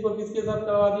 एसिटिक एसिड को किसके साथ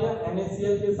करवा दिया,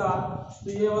 NaCl के साथ।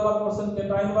 तो ये वाला पोर्शन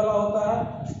कैटाइन वाला होता है,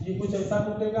 ये कुछ ऐसा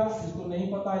टूटेगा, जिसको नहीं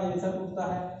पता ये ऐसा टूटता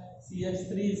है,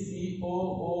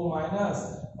 CH3COO-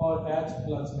 और H+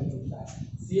 में टूटता है,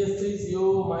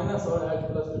 CH3COO- और H+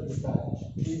 में टूटता है।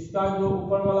 इसका जो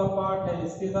ऊपर वाला पार्ट है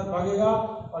इसके साथ भागेगा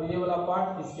और ये वाला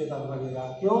पार्ट इसके साथ भागेगा।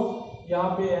 क्यों, यहाँ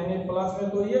पे Na+ में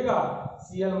तोड़िएगा,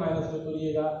 Cl- में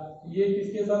तोड़िएगा, ये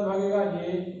किसके साथ भागेगा,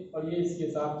 ये और ये इसके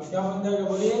साथ। तो क्या बन जाएगा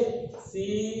बोलिए,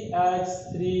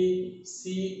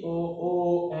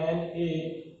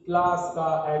 CH3COONA+ का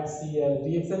HCl।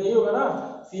 रिएक्शन यही होगा ना,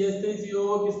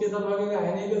 CH3COO किसके साथ भागेगा,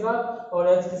 Na के साथ, और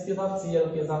H किसके साथ, Cl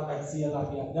के साथ, HCl आ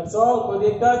गया। दैट्स ऑल, कोई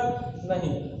दिक्कत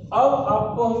नहीं। अब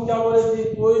आपको हम क्या बोले थे,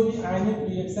 कोई भी आयनिक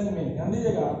रिएक्शन में, ध्यान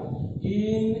दीजिएगा,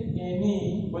 इन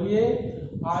एनी, बोलिए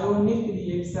आयोनिक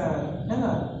रिएक्शन, है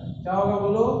ना, क्या होगा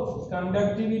बोलो,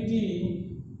 कंडक्टिविटी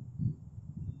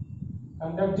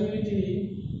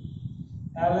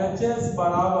LHS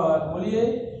बराबर, बोलिए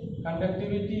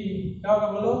कंडक्टिविटी क्या होगा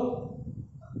बोलो,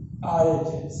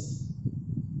 RHS।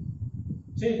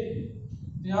 ठीक,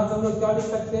 यहां से हम लोग क्या लिख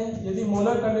सकते हैं, यदि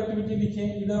मोलर कंडक्टिविटी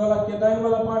लिखें, इधर वाला कैटाइन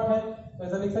वाला पार्ट है तो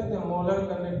ऐसा लिख सकते हैं, मोलर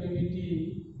कंडक्टिविटी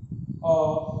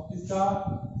ऑफ इसका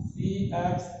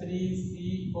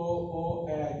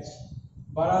CH3COOH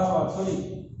बराबर, sorry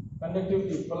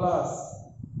conductivity plus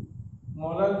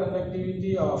molar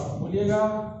conductivity of, बोलिएगा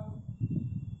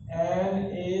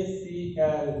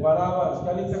NaCl बराबर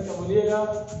क्या लिख सकते हैं, बोलिएगा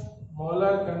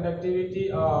मोलर कंडक्टिविटी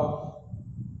ऑफ,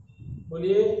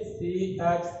 बोलिए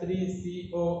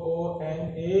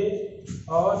CH3COONA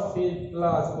और फिर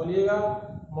प्लस, बोलिएगा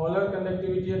molar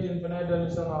conductivity eight infinite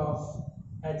dilution of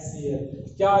HCl।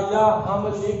 क्या यह हम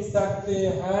लिख सकते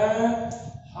हैं,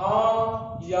 हाँ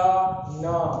या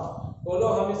ना, बोलो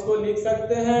हम इसको लिख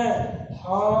सकते हैं,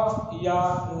 हाँ या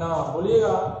ना,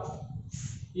 बोलिएगा।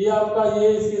 ये आपका, ये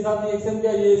इसके साथ रिएक्शन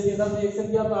किया, ये इसके साथ रिएक्शन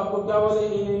किया, तो आपको क्या बोले,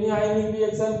 in any ionic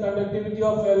reaction conductivity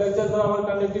of LHS बराबर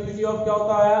कंडक्टिविटी ऑफ क्या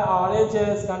होता है,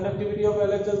 RHS। कंडक्टिविटी ऑफ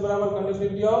LHS बराबर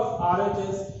कंडक्टिविटी ऑफ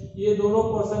RHS। ये दोनों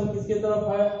पोर्शन किसके तरफ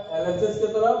है, LHS के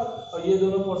तरफ, और ये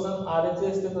दोनों पोर्शन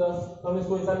RHS के तरफ। तो हम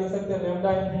इसको ऐसा लिख सकते हैं,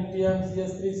 λ∞m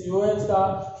CH3COH का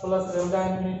प्लस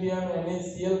λ∞m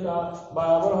NaCl का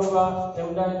बराबर होगा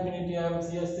λ∞m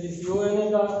CH3CONA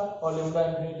का और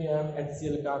λ∞m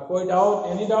HCl का। कोई डाउट,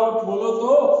 एनी डाउट बोलो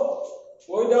तो,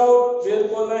 कोई डाउट,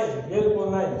 बिल्कुल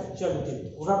नहीं। चलो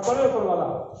ठीक, पूरा पढ़े ऊपर वाला।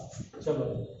 चलो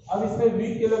अब इसमें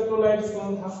वीक इलेक्ट्रोलाइट्स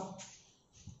कौन था,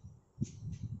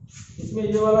 इसमें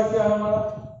ये वाला क्या है हमारा,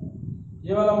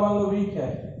 ये वाला मान लो वीक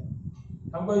है,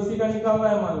 हमको इसी का निकालना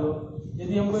है। मान लो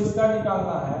यदि हमको इसका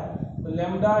निकालना है तो λ∞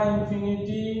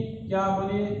 क्या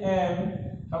बोलिए m,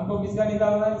 हमको किसका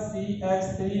निकालना है,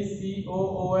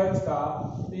 CH3COOH का।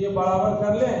 तो ये बराबर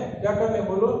कर लें, क्या कर लें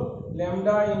बोलो, λ∞m,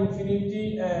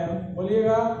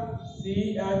 बोलिएगा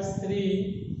CH3,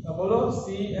 बोलो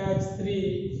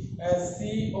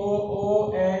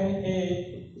CH3COONA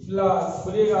प्लस,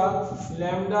 बोलिएगा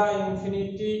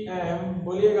λ∞m,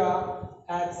 बोलिएगा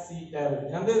HCl।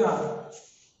 ध्यान देना,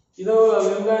 इधर बोला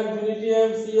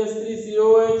λ∞m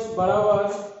CH3COH बराबर,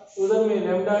 उधर में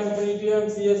λ∞m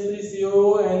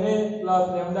CH3CONA plus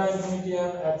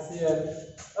λ∞m HCl।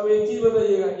 अब एक चीज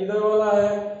बताइएगा, इधर वाला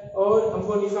है और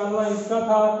हमको निकालना इसका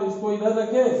था, तो इसको इधर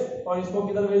रखे और इसको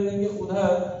किधर भेज देंगे, उधर।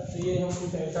 तो ये हम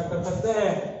कुछ ऐसा कर सकते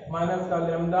हैं, माइनस का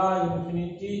λ∞m,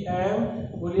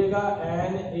 बोलिएगा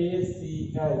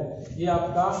NaCl, ये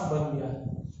आपका बन गया।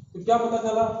 तो क्या पता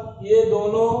चला, ये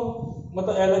दोनों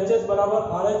मतलब LHS बराबर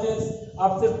RHS।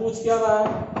 आपसे पूछ क्या रहा है,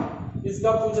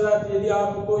 इसका पूछ रहा है, यदि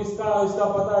आपको इसका और इसका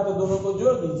पता है तो दोनों को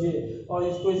जोड़ दीजिए और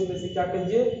इसको इसमें से क्या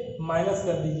कीजिए, माइनस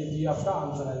कर दीजिए, जी आपका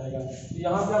आंसर आ जाएगा। तो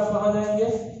यहाँ से आप कहाँ जाएंगे,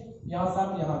 यहाँ से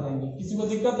आप यहाँ जाएंगे। किसी को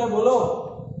दिक्कत है बोलो,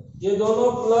 ये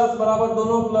दोनों प्लस बराबर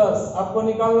दोनों प्लस, आपको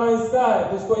निकालना इसका है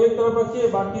तो इसको एक तरफ रखिए,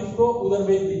 बाकी इसको उधर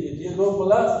भेज दीजिए। ये दो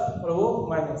प्लस और वो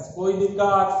माइनस। कोई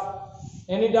दिक्कत?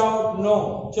 Any doubt?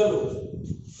 नो। चलो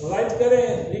राइट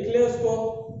करें, लिख ले उसको।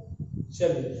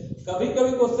 चलिए, कभी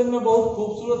कभी क्वेश्चन में बहुत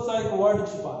खूबसूरत सा एक वर्ड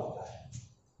छिपा होता है,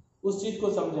 उस चीज को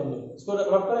समझे हम लोग। इसको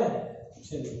रख करें।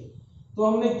 चलिए, तो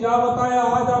हमने क्या बताया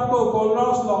आज आपको?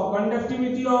 Kohlrausch law,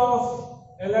 conductivity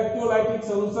of electrolytic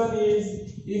solution is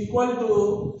equal to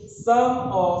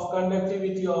some of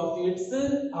conductivity of its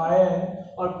ion.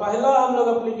 और पहला हम लोग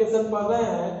एप्लीकेशन पढ़ रहे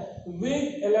हैं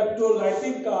विद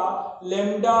इलेक्ट्रोलाइटिक का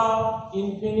लैम्डा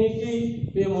इंफिनिटी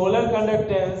पे मोलर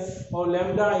कंडक्टेंस और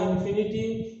लैम्डा इंफिनिटी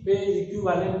पे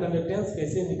इक्विवेलेंट कंडक्टेंस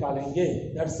कैसे निकालेंगे,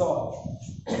 दैट्स ऑल।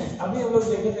 अभी हम लोग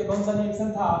देखे थे कौन सा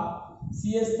रिएक्शन था?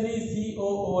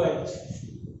 CH3COOH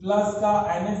प्लस का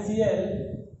NaCl।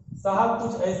 साहब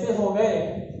कुछ ऐसे हो गए,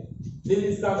 दिल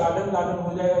इसका गार्डन गार्डन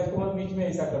हो जाएगा। इसको मैं बीच में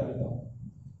ऐसा कर देता हूँ,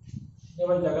 ये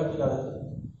भाई जगह की गार्डन।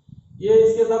 ये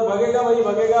इसके साथ भगेगा भाई,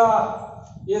 भगेगा।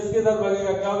 ये इसके साथ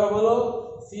भगेगा, क्या होगा बोलो?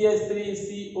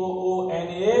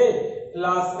 CH3COONA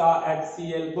प्लस का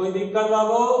HCl। कोई दिक्कत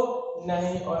बाबू?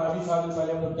 नहीं। और अभी थोड़ी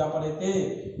पहले हम लोग क्या पढ़े थे?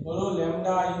 बोलो,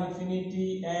 lambda infinity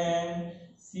N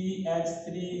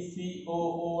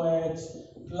CH3COOH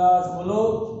plus बोलो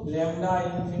लैम्डा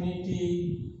इंफिनिटी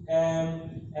एम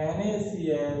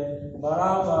NaCl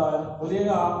बराबर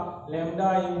बोलेगा लैम्डा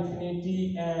इंफिनिटी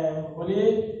एम बोलिए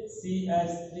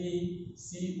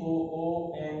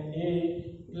CH3COONA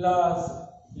plus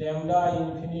lambda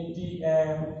infinity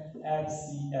M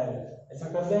HCl। ऐसा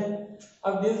करते हैं।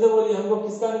 अब दिल से बोलिए, हमको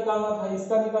किसका निकालना था?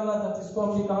 इसका निकालना था। इसको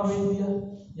हमने कहाँ भेज दिया?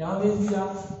 यहाँ भेज दिया।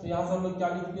 तो यहाँ से हम लोग क्या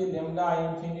लिखते? लैम्डा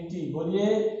इंफिनिटी बोलिए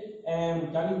एम,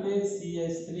 क्या लिखते?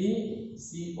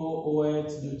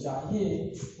 CH3COOH जो चाहिए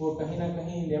वो कहीं ना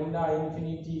कहीं lambda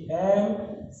infinity M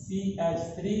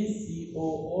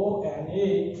CH3COONA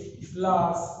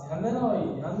plus, ध्यान देना भाई,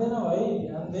 ध्यान देना भाई,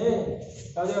 ध्यान दे।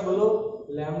 क्या बोलो?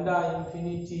 लैम्डा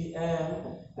इंफिनिटी एम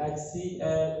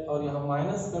HCl और यहाँ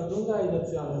माइनस कर दूंगा इधर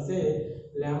से आने से,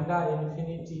 लैम्डा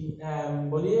इंफिनिटी एम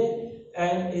बोलिए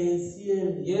NaCl।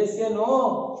 यस या नो?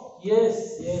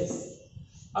 Yes yes.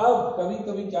 अब कभी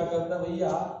कभी क्या करता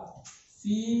भैया,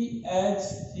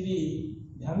 CH3,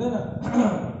 ध्यान देना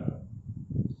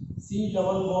C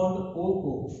डबल बॉन्ड O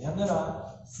को, ध्यान देना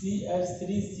CH3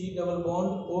 C double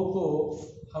bond O को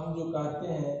हम जो कहते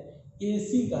हैं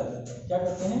AC कह देते हैं। क्या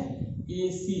कहते हैं?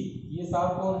 AC। ये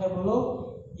साहब कौन है बोलो?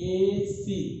 AC।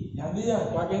 ध्यान दीजिए,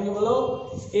 क्या कहेंगे बोलो?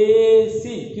 AC।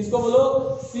 किसको बोलो?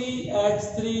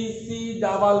 CH3C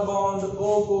डबल बॉन्ड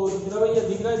O को। दिख रहा भैया?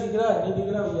 दिख रहा है? दिख रहा है? नहीं दिख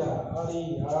रहा भैया? अरे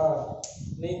यार,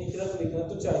 नहीं दिख रहा तो दिखना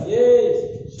तो चाहिए।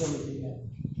 चलो ठीक है,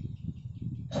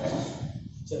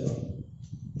 चलो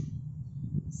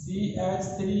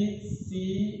CH3C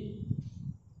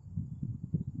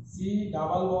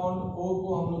डबल बॉन्ड O को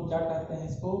हम लोग क्या कहते हैं?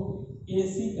 इसको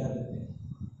AC कह देते हैं।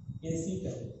 AC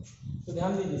कह देते हैं। तो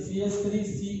ध्यान दीजिए,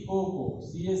 CH3CO को,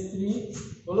 CH3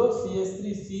 बोलो,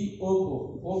 CH3CO को,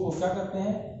 O को क्या करते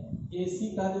हैं? AC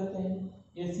कह देते हैं।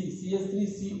 AC,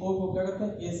 CH3CO को क्या करते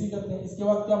हैं? AC करते हैं। इसके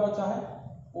बाद क्या बचा है?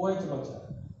 OH बचा है।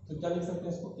 तो क्या लिख सकते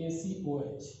हैं इसको?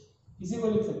 ACOH। इसी को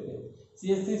लिख सकते हैं।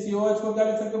 CH3COH को क्या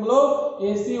लिख सकते हैं बोलो?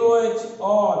 ACOH।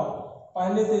 और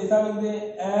पहले से ऐसा लिख दे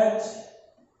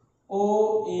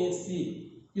HOAC।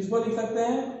 किसको लिख सकते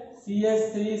हैं?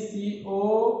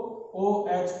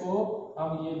 CH3COOH को हम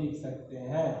ये लिख सकते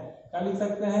हैं। क्या लिख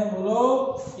सकते हैं बोलो?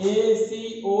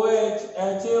 ACOH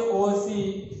HOC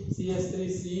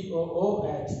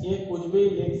CH3COOH। ये कुछ भी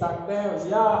लिख सकते हैं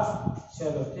भैया।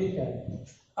 चलो ठीक है।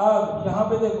 अब यहाँ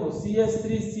पे देखो,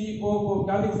 CH3CO को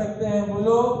क्या लिख सकते हैं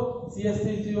बोलो?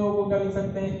 CH3CO को क्या लिख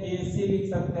सकते हैं? AC लिख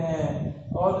सकते हैं।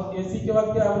 और AC के बाद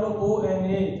क्या है बोलो?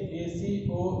 ONA,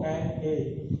 ACONA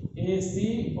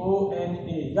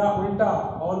या उल्टा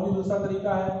और भी दूसरा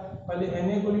तरीका है। पहले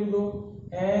Na को लिख दो,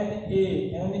 Na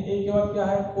के बाद क्या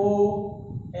है?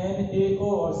 NaO।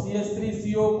 और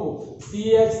CH3CO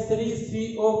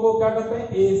को क्या करते हैं?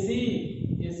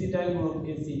 AC टाइल ग्रुप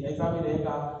AC, ऐसा भी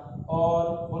रहेगा। और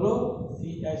बोलो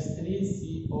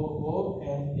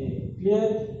CH3COONA। क्लियर?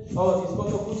 और इसको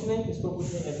तो कुछ नहीं, इसको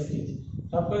कुछ नहीं, ऐसी चीज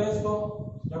रब करें, इसको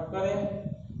रब करें।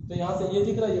 तो यहाँ से ये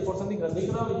दिख रहा है, ये पोर्शन दिख रहा है, दिख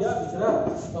रहा भैया? दिख रहा।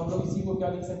 तो हम लोग इसी को क्या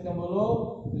लिख सकते हैं बोलो?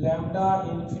 Lambda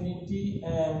infinity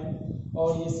M.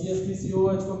 और ये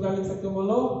CH3COH को क्या लिख सकते हैं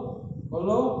बोलो?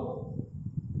 बोलो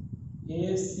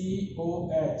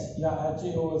ACOH या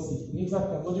HAOC लिख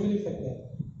सकते हैं, कुछ भी लिख सकते हैं,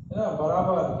 है ना?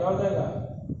 बराबर क्या हो जाएगा?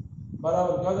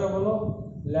 बराबर क्या हो जाएगा बोलो?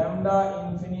 Lambda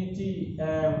infinity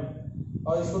M.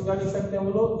 और इसको क्या लिख सकते हैं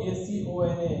बोलो?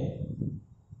 ACONA,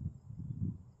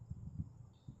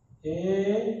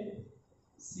 ACONA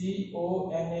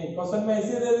CONA। क्वेश्चन में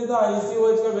ऐसे दे देता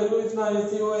ACOH का वैल्यू इतना,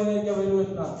 ACONA का वैल्यू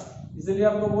इतना, इसलिए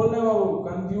आपको बोल रहे बाबू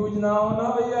कंफ्यूज ना होना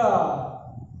भैया,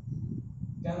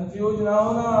 कंफ्यूज ना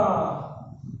होना।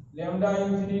 लैम्डा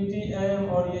इंफिनिटी m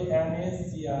और ये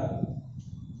NaCl।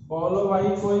 बोलो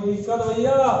भाई कोई दिक्कत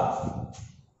भैया?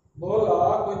 बोला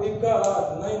कोई दिक्कत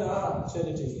नहीं ना?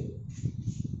 चलिए ठीक है।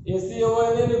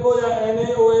 ACONA लिखो या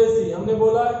NaOAC। हमने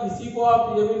बोला इसी को आप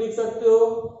ये भी लिख सकते हो,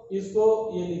 इसको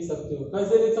ये लिख सकते हो।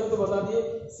 कैसे लिख सकते हो बता दिए।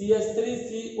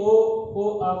 CH3CO को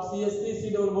आप CH3C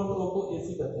डबल बॉन्ड O को AC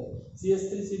कहते हैं।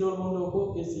 CH3C डबल बॉन्ड O को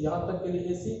AC, यहाँ तक के लिए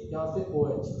AC, यहाँ से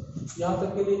OH, यहाँ तक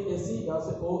के लिए AC, यहाँ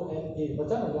से ONA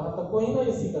बचा ना, यहाँ तक को ही ना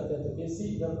AC कहते हैं, तो AC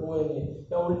इधर ONA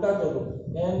या उल्टा करो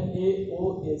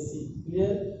NaOAC।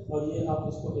 क्लियर? और ये आप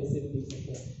इसको ऐसे भी लिख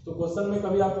सकते हैं। तो क्वेश्चन में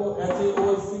कभी आपको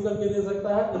HAOHC करके दे सकता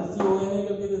है, ACONA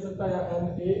करके दे सकता है, या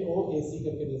NaOAC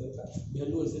करके दे सकता है,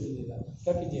 वैल्यू ऐसे भी देगा।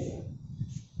 क्या कीजिएगा?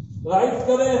 राइट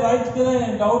करें, राइट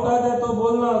करें। डाउट आ जाए तो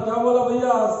बोलना। क्या बोला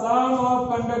भैया? सम of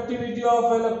conductivity of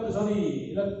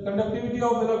conductivity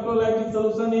of electrolytic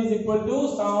solution is equal to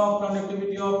some of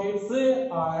conductivity of its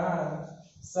ion.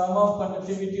 Some of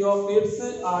conductivity of its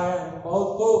ion. बहुत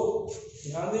खूब,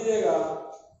 ध्यान दीजिएगा।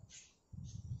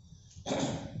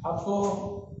 आपको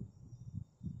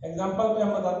एग्जांपल पे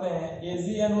हम बताते हैं।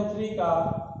 AgNO3 का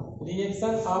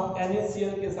रिएक्शन आप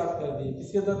NaCl के साथ कर दिए।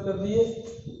 किसके साथ कर दिए?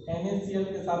 NaCl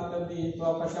के साथ कर दिए, तो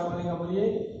आपका क्या बनेगा बोलिए?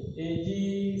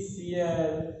 AgCl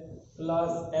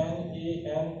plus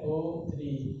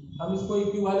NaNO3। हम इसको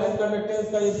इक्विवेलेंट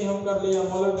कंडक्टेंस का यदि हम कर ले, या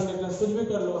मोलर कंडक्टेंस कुछ भी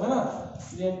कर लो, है ना।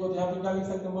 इसलिए इनको यहाँ पे क्या लिख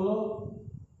सकते हैं बोलो?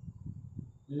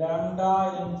 लैम्डा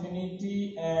इंफिनिटी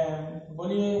m,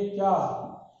 बोलिए क्या?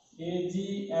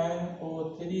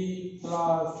 AgNO3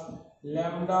 plus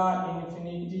lambda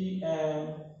infinity m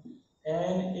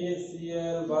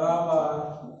NaCl बराबर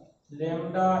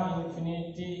lambda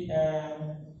infinity m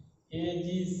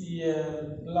AgCl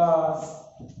plus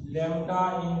lambda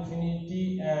infinity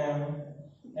m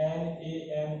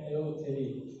NaNO3।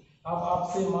 अब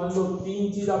आपसे मान लो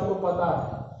तीन चीज आपको पता है,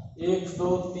 1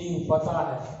 2 3 पता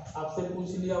है, आपसे पूछ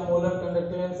लिया molar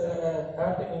conductance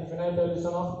eight infinite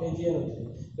dilution of AgNO3।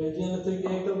 तो AgNO3 के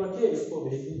एक तरफ रखिए, इसको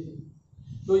भेज दीजिए।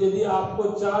 तो यदि आपको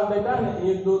 4 डेटा है ना,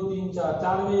 1 2 3 4,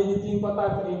 4 में यदि 3 पता है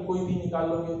तो एक कोई भी निकाल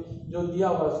लोगे, जो दिया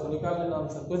हुआ उसको निकाल लेना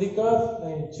आंसर, कोई दिक्कत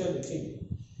नहीं। चलिए ठीक है।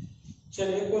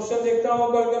 चलिए क्वेश्चन देखता हूँ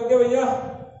कर करके भैया।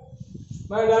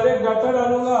 मैं डायरेक्ट डाटा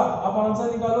डालूंगा, आप आंसर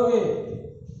निकालोगे।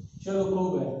 चलो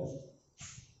प्रूव है,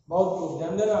 बहुत प्रूव,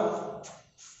 ध्यान देना।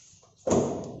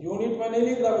 यूनिट में नहीं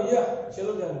लिख रहा भैया,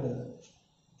 चलो ध्यान देना।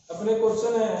 अपने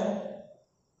क्वेश्चन है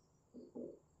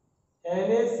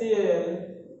NaCl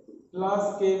प्लस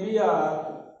KBr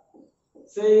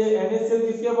से ये NaCl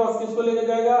किसके पास, किसको लेके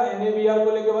जाएगा? NaBr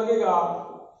को लेके भागेगा।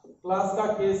 प्लस का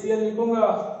KCl लिखूंगा,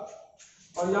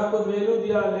 और यहाँ कुछ वैल्यू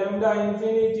दिया लैम्डा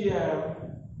इंफिनिटी m।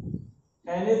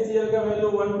 NaCl का वैल्यू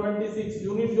 126,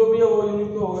 यूनिट जो भी है वो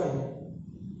यूनिट तो होगा ही,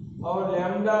 और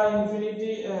लैम्डा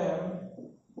इंफिनिटी m।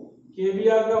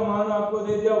 KBr का मान आपको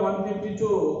दे दिया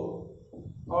 152,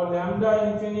 और लैम्डा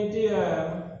इंफिनिटी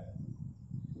m।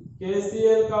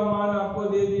 KCl का मान आपको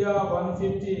दे दिया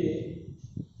 150।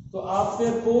 तो आपसे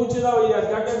पूछ रहा भैया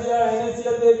क्या क्या दिया?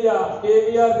 NaCl दे दिया,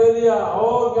 KBr दे दिया,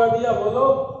 और क्या दिया बोलो?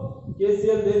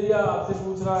 KCl दे दिया। आपसे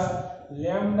पूछ रहा है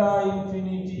लैम्डा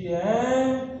इंफिनिटी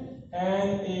m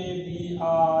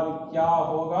NaBr क्या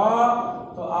होगा?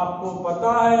 तो आपको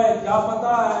पता है, क्या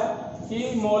पता है कि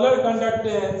मोलर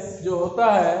कंडक्टेंस जो होता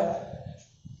है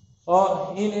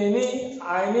और इन एनी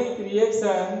आयनिक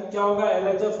रिएक्शन क्या होगा?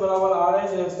 LHF बराबर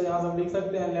RH। तो यहाँ से हम लिख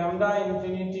सकते हैं lambda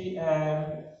infinity m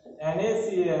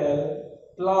NaCl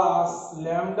plus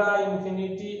lambda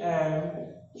infinity m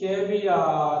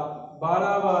KBr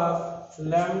बराबर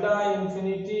लैम्डा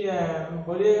इंफिनिटी m,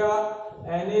 बोलिएगा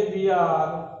NaBr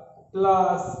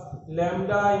plus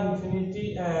lambda infinity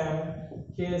m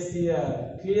KCl।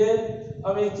 Clear?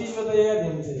 अब एक चीज बताइएगा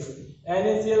ध्यान से,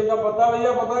 NaCl का पता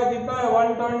भैया, पता है कितना है?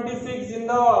 126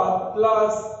 जिंदाबाद,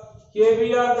 प्लस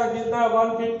KBr का कितना है?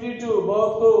 152,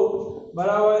 बहुत खूब,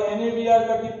 बराबर NaBr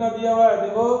का कितना दिया हुआ है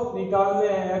देखो, निकाल ले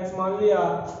हैं, x मान लिया,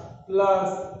 प्लस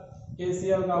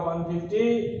KCl का 150,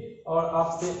 और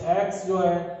आपसे x जो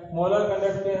है मोलर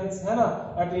कंडक्टेंस है ना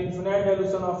eight infinite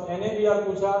dilution of NaBr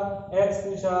पूछा, x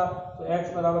पूछा, तो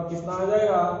x बराबर कितना आ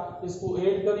जाएगा? इसको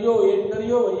ऐड करियो, ऐड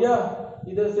करियो भैया,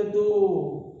 इधर से 2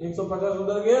 150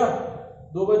 उधर गया,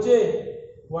 2 बचे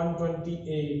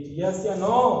 128, यस या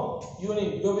नो?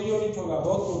 यूनिट, जो भी यूनिट होगा।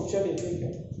 बहुत खूब, चलिए ठीक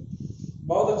है,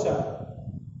 बहुत अच्छा।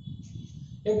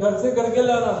 एक घर से करके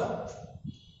लाना,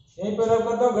 यहीं पर रख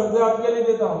करता हूँ, घर से आपके लिए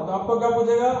देता हूँ। तो आपको क्या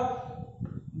पूछेगा?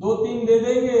 2 3 दे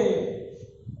देंगे,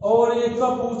 और एक का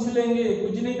पूछ लेंगे,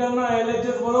 कुछ नहीं करना,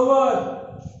 LHS बरोबर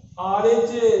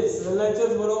RHS,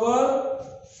 LHS बरोबर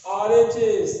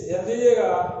RHS, ध्यान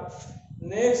दीजिएगा।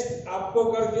 नेक्स्ट आपको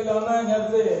करके लाना है घर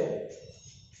से,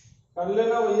 कर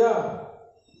लेना भैया।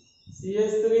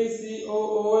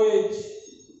 CH3COOH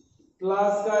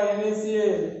क्लास का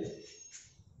NaCl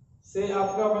से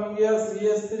आपका बन गया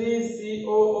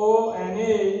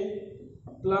CH3COONa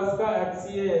प्लस का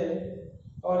HCl,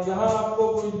 और यहाँ आपको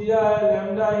कुछ दिया है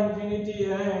लैम्डा इंफिनिटी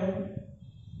m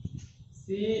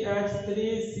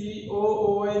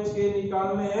CH3COOH के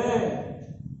निकालने हैं।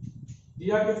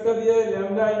 दिया किसका दिया है?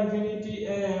 लैम्डा इंफिनिटी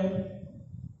m,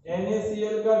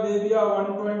 NaCl का दे दिया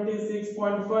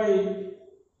 126.5,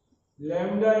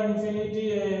 लैम्डा इंफिनिटी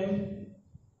m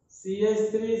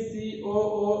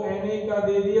CH3COONa का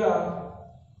दे दिया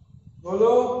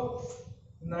बोलो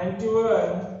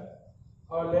 91,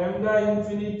 और लैम्डा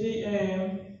इंफिनिटी m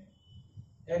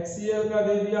HCl का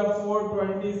दे दिया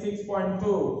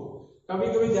 426.2। कभी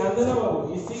कभी ध्यान देना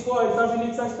बाबू, इसी को ऐसा भी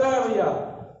लिख सकता है भैया,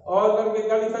 और करके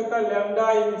क्या लिख सकता है?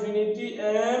 लैम्डा इंफिनिटी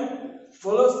m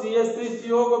बोलो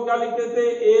CH3CO को क्या लिखते थे?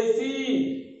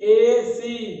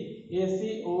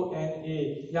 ACONA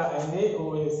या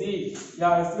NaOAC, या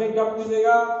इसमें क्या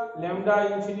पूछेगा? लैम्डा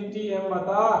इंफिनिटी m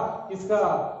बता किसका?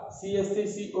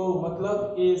 CH3CO मतलब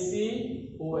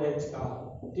ACOH का।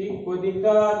 ठीक, कोई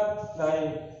दिक्कत नहीं,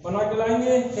 बना के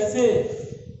लाएंगे। कैसे?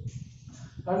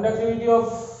 कंडक्टिविटी ऑफ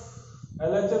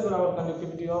LHS बराबर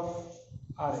conductivity of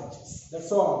RHS,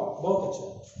 that's all. बहुत अच्छा।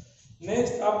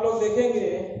 नेक्स्ट आप लोग देखेंगे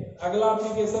अगला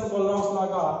एप्लीकेशन कोलराउश लॉ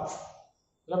का।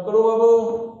 मतलब करो बाबू,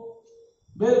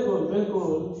 बिल्कुल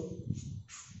बिल्कुल,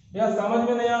 या समझ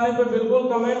में नहीं आने पे बिल्कुल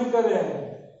कमेंट करें।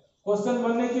 क्वेश्चन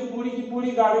बनने की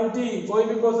पूरी गारंटी, कोई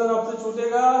भी क्वेश्चन आपसे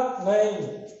छूटेगा नहीं,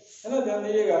 है ना, ध्यान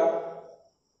दीजिएगा।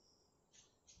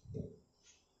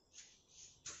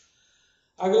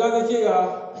 अगला देखिएगा,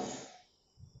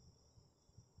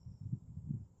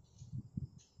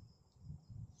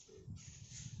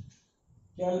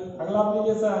 अगला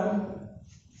application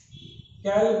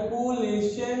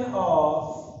calculation of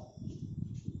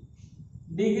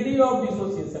degree of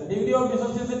dissociation. Degree of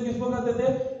dissociation किसको कहते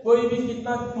थे? कोई भी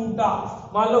कितना टूटा,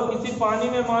 मान लो किसी पानी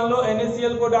में मान लो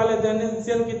NaCl को डाले तो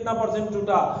NaCl कितना परसेंट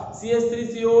टूटा,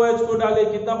 CH3COOH को डाले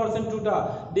कितना परसेंट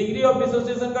टूटा। डिग्री ऑफ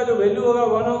डिसोसिएशन का जो वैल्यू होगा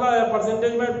 1 होगा, या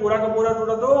परसेंटेज में पूरा का पूरा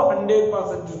टूटा तो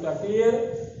 100% टूटा। क्लियर?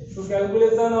 तो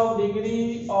calculation of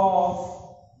degree of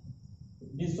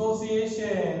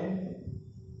dissociation,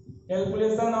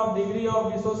 calculation of degree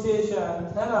of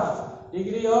dissociation, है ना,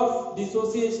 डिग्री ऑफ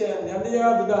डिसोसिएशन, ध्यान दीजिएगा।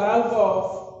 With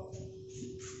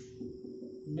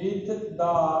the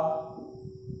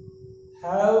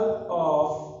help of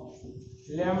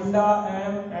lambda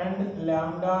m and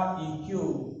lambda eq।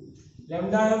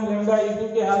 Lambda m lambda eq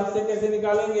के हेल्प से कैसे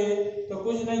निकालेंगे? तो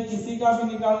कुछ नहीं, किसी का भी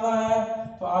निकालना है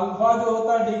तो अल्फा जो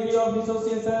होता है डिग्री ऑफ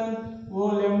डिसोसिएशन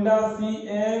वो लैम्डा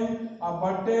cm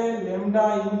बटे लैम्डा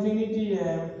इंफिनिटी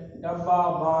m डब्बा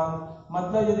बंद।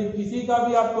 मतलब यदि किसी का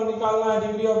भी आपको निकालना है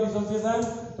डिग्री ऑफ डिसोसिएशन,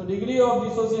 तो डिग्री ऑफ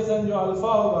डिसोसिएशन जो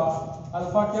अल्फा होगा,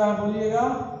 अल्फा क्या है बोलिएगा?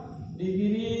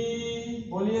 डिग्री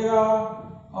बोलिएगा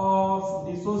of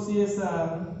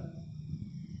dissociation,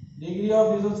 degree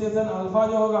of dissociation alpha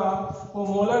जो होगा वो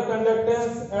molar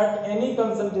conductance at any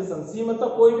concentration, सी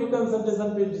मतलब कोई भी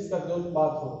कंसंट्रेशन पे जिसका जो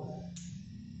बात हो,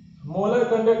 मोलर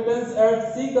कंडक्टेंस एट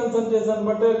सी कंसंट्रेशन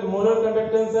बटे molar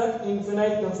conductance eight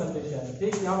infinite concentration.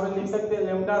 ठीक, यहाँ पे लिख सकते हैं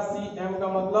लैम्डा cm का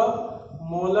मतलब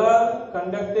मोलर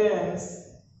कंडक्टेंस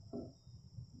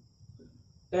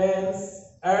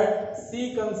एट सी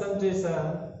कंसंट्रेशन,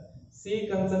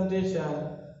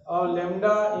 और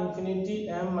लैम्डा इंफिनिटी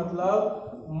m मतलब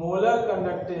मोलर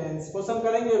कंडक्टेंस। क्वेश्चन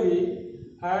करेंगे अभी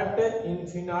एट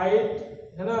इनफिनाइट,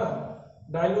 है ना,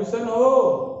 डाइल्यूशन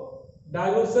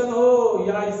हो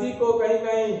या इसी को कहीं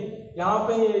कहीं यहाँ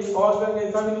पे और करके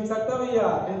ऐसा भी लिख सकता भैया,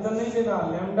 टेंशन नहीं लेना।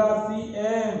 लैम्डा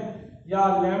cm या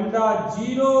लैम्डा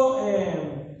 0m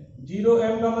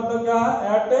का मतलब क्या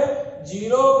है? Eight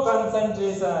zero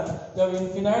concentration. जब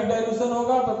इनफिनाइट डाइल्यूशन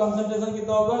होगा तो कंसंट्रेशन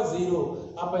कितना होगा? 0।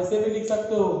 आप ऐसे भी लिख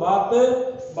सकते हो, बात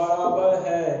बराबर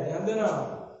है, ध्यान देना।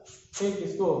 ठीक,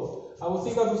 इसको अब उसी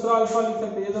का दूसरा अल्फा लिख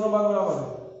सकते हैं, ये दोनों बात बराबर है।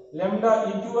 लैम्डा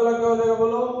eq वाला क्या हो जाएगा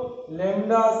बोलो?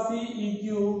 लैम्डा ceq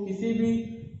किसी भी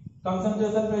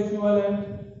कंसंट्रेशन पे इक्विवेलेंट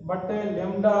बटे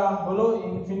लैम्डा बोलो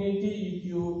इंफिनिटी eq,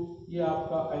 ये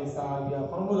आपका ऐसा आ गया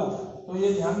फॉर्मूला। तो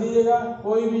ये ध्यान दीजिएगा,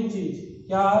 कोई भी चीज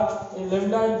क्या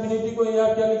लैम्डा इंफिनिटी को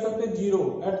या क्या लिख सकते हैं? 0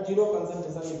 एट 0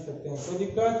 कंसंट्रेशन लिख सकते हैं, कोई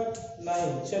दिक्कत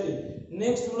नहीं। चलिए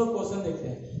नेक्स्ट हम लोग क्वेश्चन देखते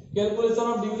हैं। Calculation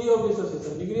of degree of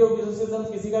dissociation. Degree of dissociation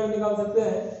किसी का भी निकाल सकते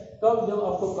हैं, कब? जब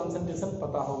आपको कंसंट्रेशन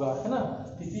पता होगा, है ना।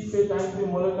 किसी पे टाइम पे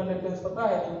मोलर कंडक्टेंस पता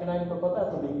है, इनफिनाइट पे पता है,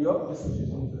 तो डिग्री ऑफ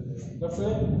डिसोसिएशन कर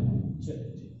चलिए।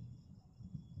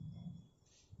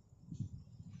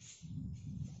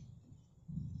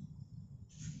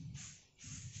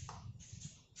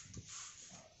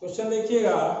 क्वेश्चन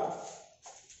देखिएगा,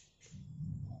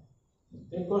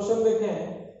 एक क्वेश्चन देखें,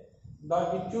 द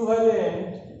इक्विवेलेंट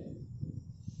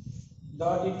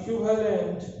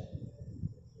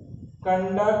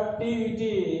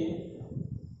कंडक्टिविटी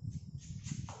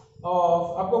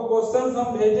ऑफ, आपको क्वेश्चंस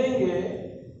हम भेजेंगे,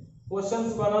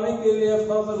 क्वेश्चंस बनाने के लिए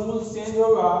थोड़ा सा रूल्स चेंज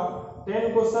होगा, 10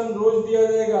 क्वेश्चन रोज दिया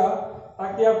जाएगा,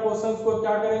 ताकि आप क्वेश्चंस को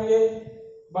क्या करेंगे,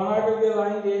 बना करके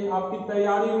लाएंगे, आपकी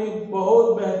तैयारी में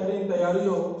बहुत बेहतरीन तैयारी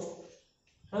हो,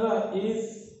 है ना। Is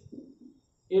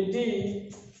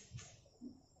 80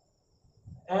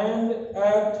 and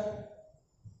at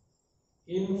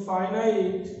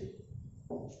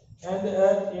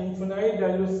infinite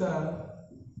dilution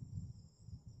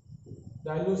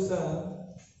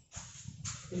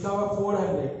is our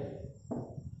 400.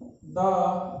 The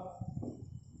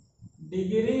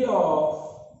degree of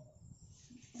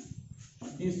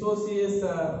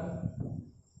dissociation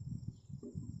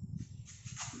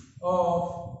of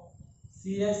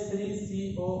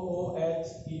CH3COOH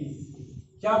is,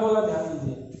 क्या बोला, ध्यान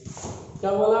दीजिए,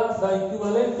 क्या बोला, the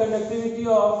equivalent conductivity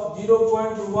of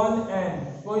 0.1 N,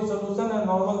 कोई सॉल्यूशन है,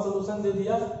 नॉर्मल सॉल्यूशन दे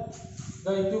दिया, the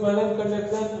equivalent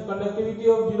conductivity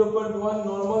of 0.1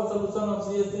 normal solution of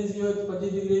CH3COH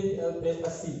 25 degree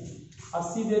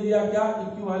 80 दे दिया, क्या,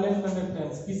 इक्विवेलेंट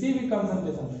कंडक्टेंस किसी भी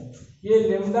कंसंट्रेशन में। ये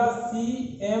लेमडा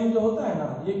CM जो होता है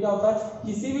ना, ये क्या होता है,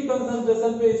 किसी भी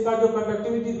कंसंट्रेशन पे इसका जो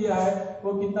कंडक्टिविटी दिया है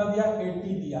वो कितना दिया,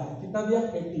 80 दिया है, कितना दिया,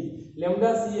 80।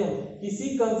 लेमडा CM किसी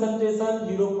कंसंट्रेशन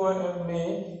 0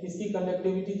 में इसकी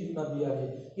कंडक्टिविटी जितना दिया है,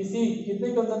 किसी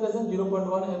कितने कंसंट्रेशन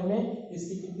 0.1 N में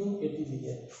इसकी कितनी, 80 दी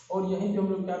है। और यहीं पे हम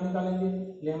लोग क्या निकालेंगे,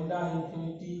 लेमडा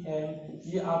इंफिनिटी M,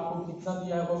 ये आपको कितना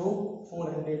दिया है, वो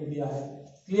 400 दिया है।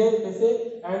 क्लियर? कैसे?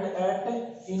 And eight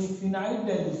infinite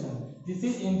dilution, this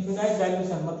is infinite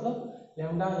dilution, मतलब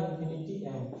लेमडा इंफिनिटी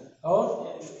M, और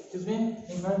इसमें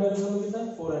इनफिनाइट डाइल्यूशन में कितना है,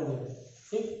 400।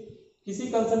 ठीक, किसी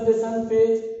कंसंट्रेशन पे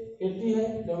 80 है,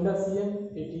 लेमडा CM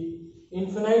 80,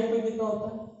 इनफिनाइट पे कितना होता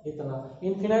है, इतना।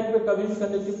 इनफिनाइट पे कभी भी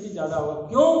कंडक्टिविटी ज्यादा होगा,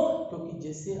 क्यों? क्योंकि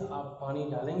जैसे आप पानी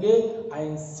डालेंगे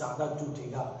आयन ज्यादा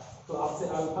टूटेगा। तो आपसे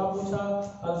अल्फा पूछा,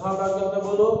 अल्फा का क्या होता है,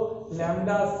 बोलो,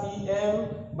 लेमडा CM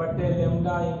बटे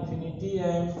लेमडा इंफिनिटी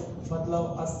M, मतलब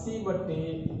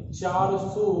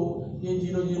 80/400, ये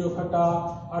 0 0 घटा,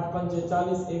 8 5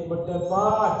 40,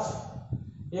 1/5,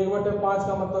 1/5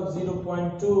 का मतलब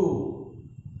 0.2।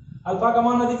 अल्फा का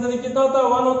मान अधिक से अधिक कितना होता है,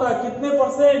 1 होता है। कितने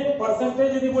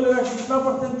परसेंटेज यदि बोलेगा कितना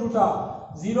परसेंट टूटा,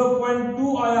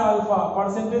 0.2 आया अल्फा,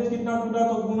 परसेंटेज कितना टूटा,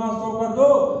 तो गुना 100 कर दो,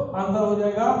 आंसर हो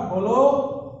जाएगा, बोलो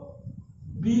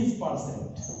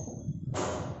 20%।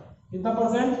 कितना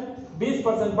परसेंट,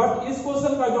 20%। बट इस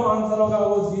क्वेश्चन का जो आंसर होगा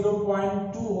वो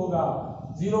 0.2 होगा,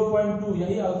 0.2,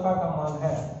 यही अल्फा का मान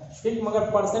है। ठीक, मगर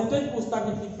परसेंटेज पूछता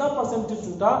कि कितना परसेंटेज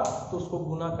टूटा, तो उसको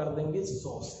गुना कर देंगे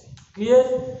 100 से। क्लियर?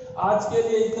 आज के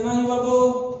लिए इतना ही बात हो,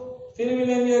 फिर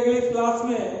मिलेंगे अगले क्लास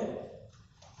में।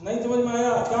 नहीं समझ में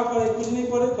आया, क्या पढ़े, कुछ नहीं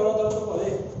पढ़े, थोड़ा थोड़ा तो पढ़े।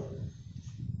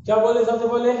 क्या बोले सबसे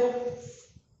पहले,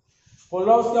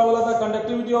 कोलराउश क्या बोला था,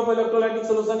 conductivity of electrolytic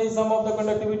solution is some of the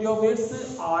conductivity of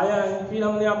its ion. फिर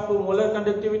हमने आपको मोलर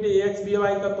कंडक्टिविटी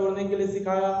AX/BY का तोड़ने के लिए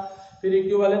सिखाया, फिर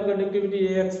इक्विवेलेंट कंडक्टिविटी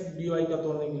AX/BY का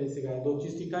तोड़ने के लिए सिखाया, 2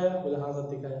 चीज सिखाया, बोले हाँ सब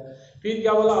सिखाया। फिर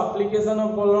क्या बोला, एप्लीकेशन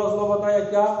ऑफ कोलराउश को बताया,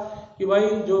 क्या कि भाई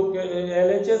जो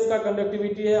LHS का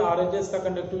कंडक्टिविटी है RHS का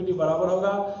कंडक्टिविटी बराबर होगा।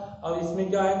 अब इसमें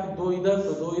क्या है, 2 इधर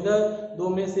तो 2 इधर, 2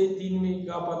 में से 3 में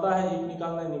का पता है, 1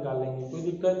 निकालना है, निकाल लेंगे, कोई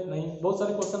दिक्कत नहीं। बहुत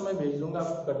सारे क्वेश्चन मैं भेज दूंगा,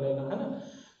 आप कर लेना, है ना।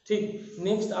 ठीक,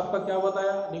 नेक्स्ट आपका क्या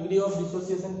बताया, डिग्री ऑफ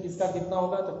डिसोसिएशन किसका कितना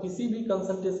होगा। तो किसी भी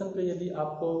कंसंट्रेशन पे यदि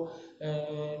आपको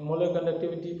मोलर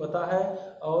कंडक्टिविटी पता है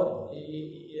और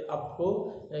आपको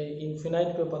इनफिनाइट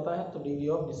पे पता है, तो डिग्री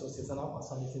ऑफ डिसोसिएशन आप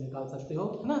आसानी से निकाल सकते हो,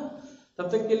 है ना। तब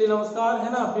तक के लिए नमस्कार,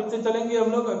 है ना। फिर से चलेंगे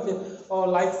हम लोग, और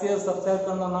लाइक शेयर सब्सक्राइब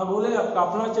करना ना भूले। आपका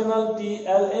अपना चैनल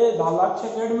TLA द लक्ष्य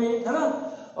एकेडमी, है ना।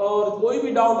 और कोई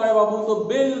भी डाउट आए बाबू तो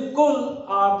बिल्कुल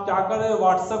आप क्या करें,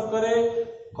 व्हाट्सएप करें,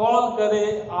 कॉल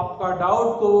करें, आपका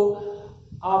डाउट को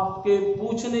आपके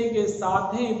पूछने के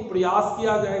साथ ही प्रयास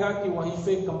किया जाएगा कि वहीं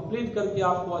पे कंप्लीट करके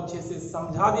आपको अच्छे से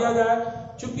समझा दिया जाए।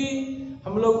 चूंकि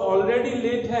हम लोग ऑलरेडी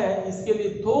लेट हैं, इसके लिए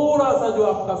थोड़ा सा जो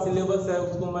आपका सिलेबस है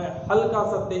उसको मैं हल्का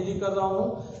सा तेजी कर रहा हूं,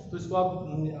 तो इसको आप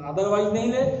अदरवाइज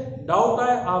नहीं ले। डाउट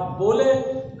आए आप बोले,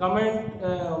 कमेंट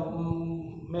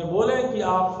में बोले कि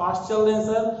आप फास्ट चल रहे हैं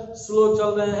सर, स्लो चल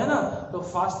रहे हैं ना, तो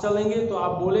फास्ट चलेंगे तो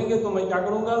आप बोलेंगे तो मैं क्या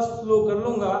करूंगा, स्लो कर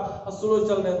लूंगा, और स्लो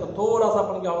चल रहे हैं तो थोड़ा सा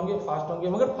अपन क्या होंगे, फास्ट होंगे,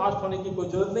 मगर फास्ट होने की कोई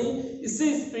जरूरत नहीं,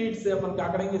 इसी स्पीड से अपन क्या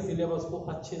करेंगे, सिलेबस को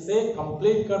अच्छे से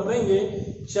कंप्लीट कर देंगे।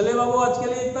 चले बाबू आज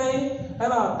के लिए इतना ही है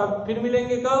ना, तब फिर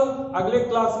मिलेंगे कल अगले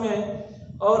क्लास में।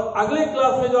 और अगले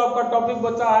क्लास में जो आपका टॉपिक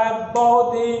बचा है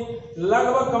बहुत ही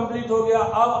लगभग कंप्लीट हो गया।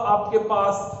 अब आपके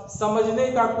पास समझने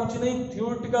का कुछ नहीं,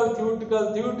 थ्योरेटिकल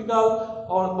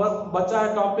और बचा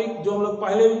है टॉपिक जो हम लोग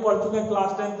पहले भी पढ़ चुके हैं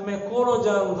क्लास 10th में,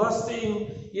 कोरोजन, रस्टिंग,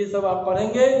 ये सब आप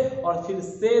पढ़ेंगे। और फिर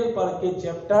सेल पर के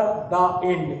चैप्टर द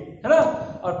एंड, है ना।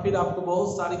 और फिर आपको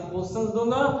बहुत सारे क्वेश्चंस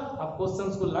दूंगा, आप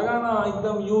क्वेश्चंस को लगाना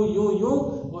एकदम यूं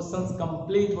क्वेश्चंस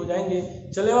कंप्लीट हो जाएंगे।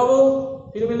 चले बाबू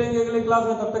फिर मिलेंगे अगले क्लास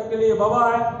में, तब तक के लिए बाय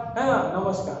बाय, है ना,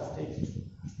 नमस्कार, ठीक है।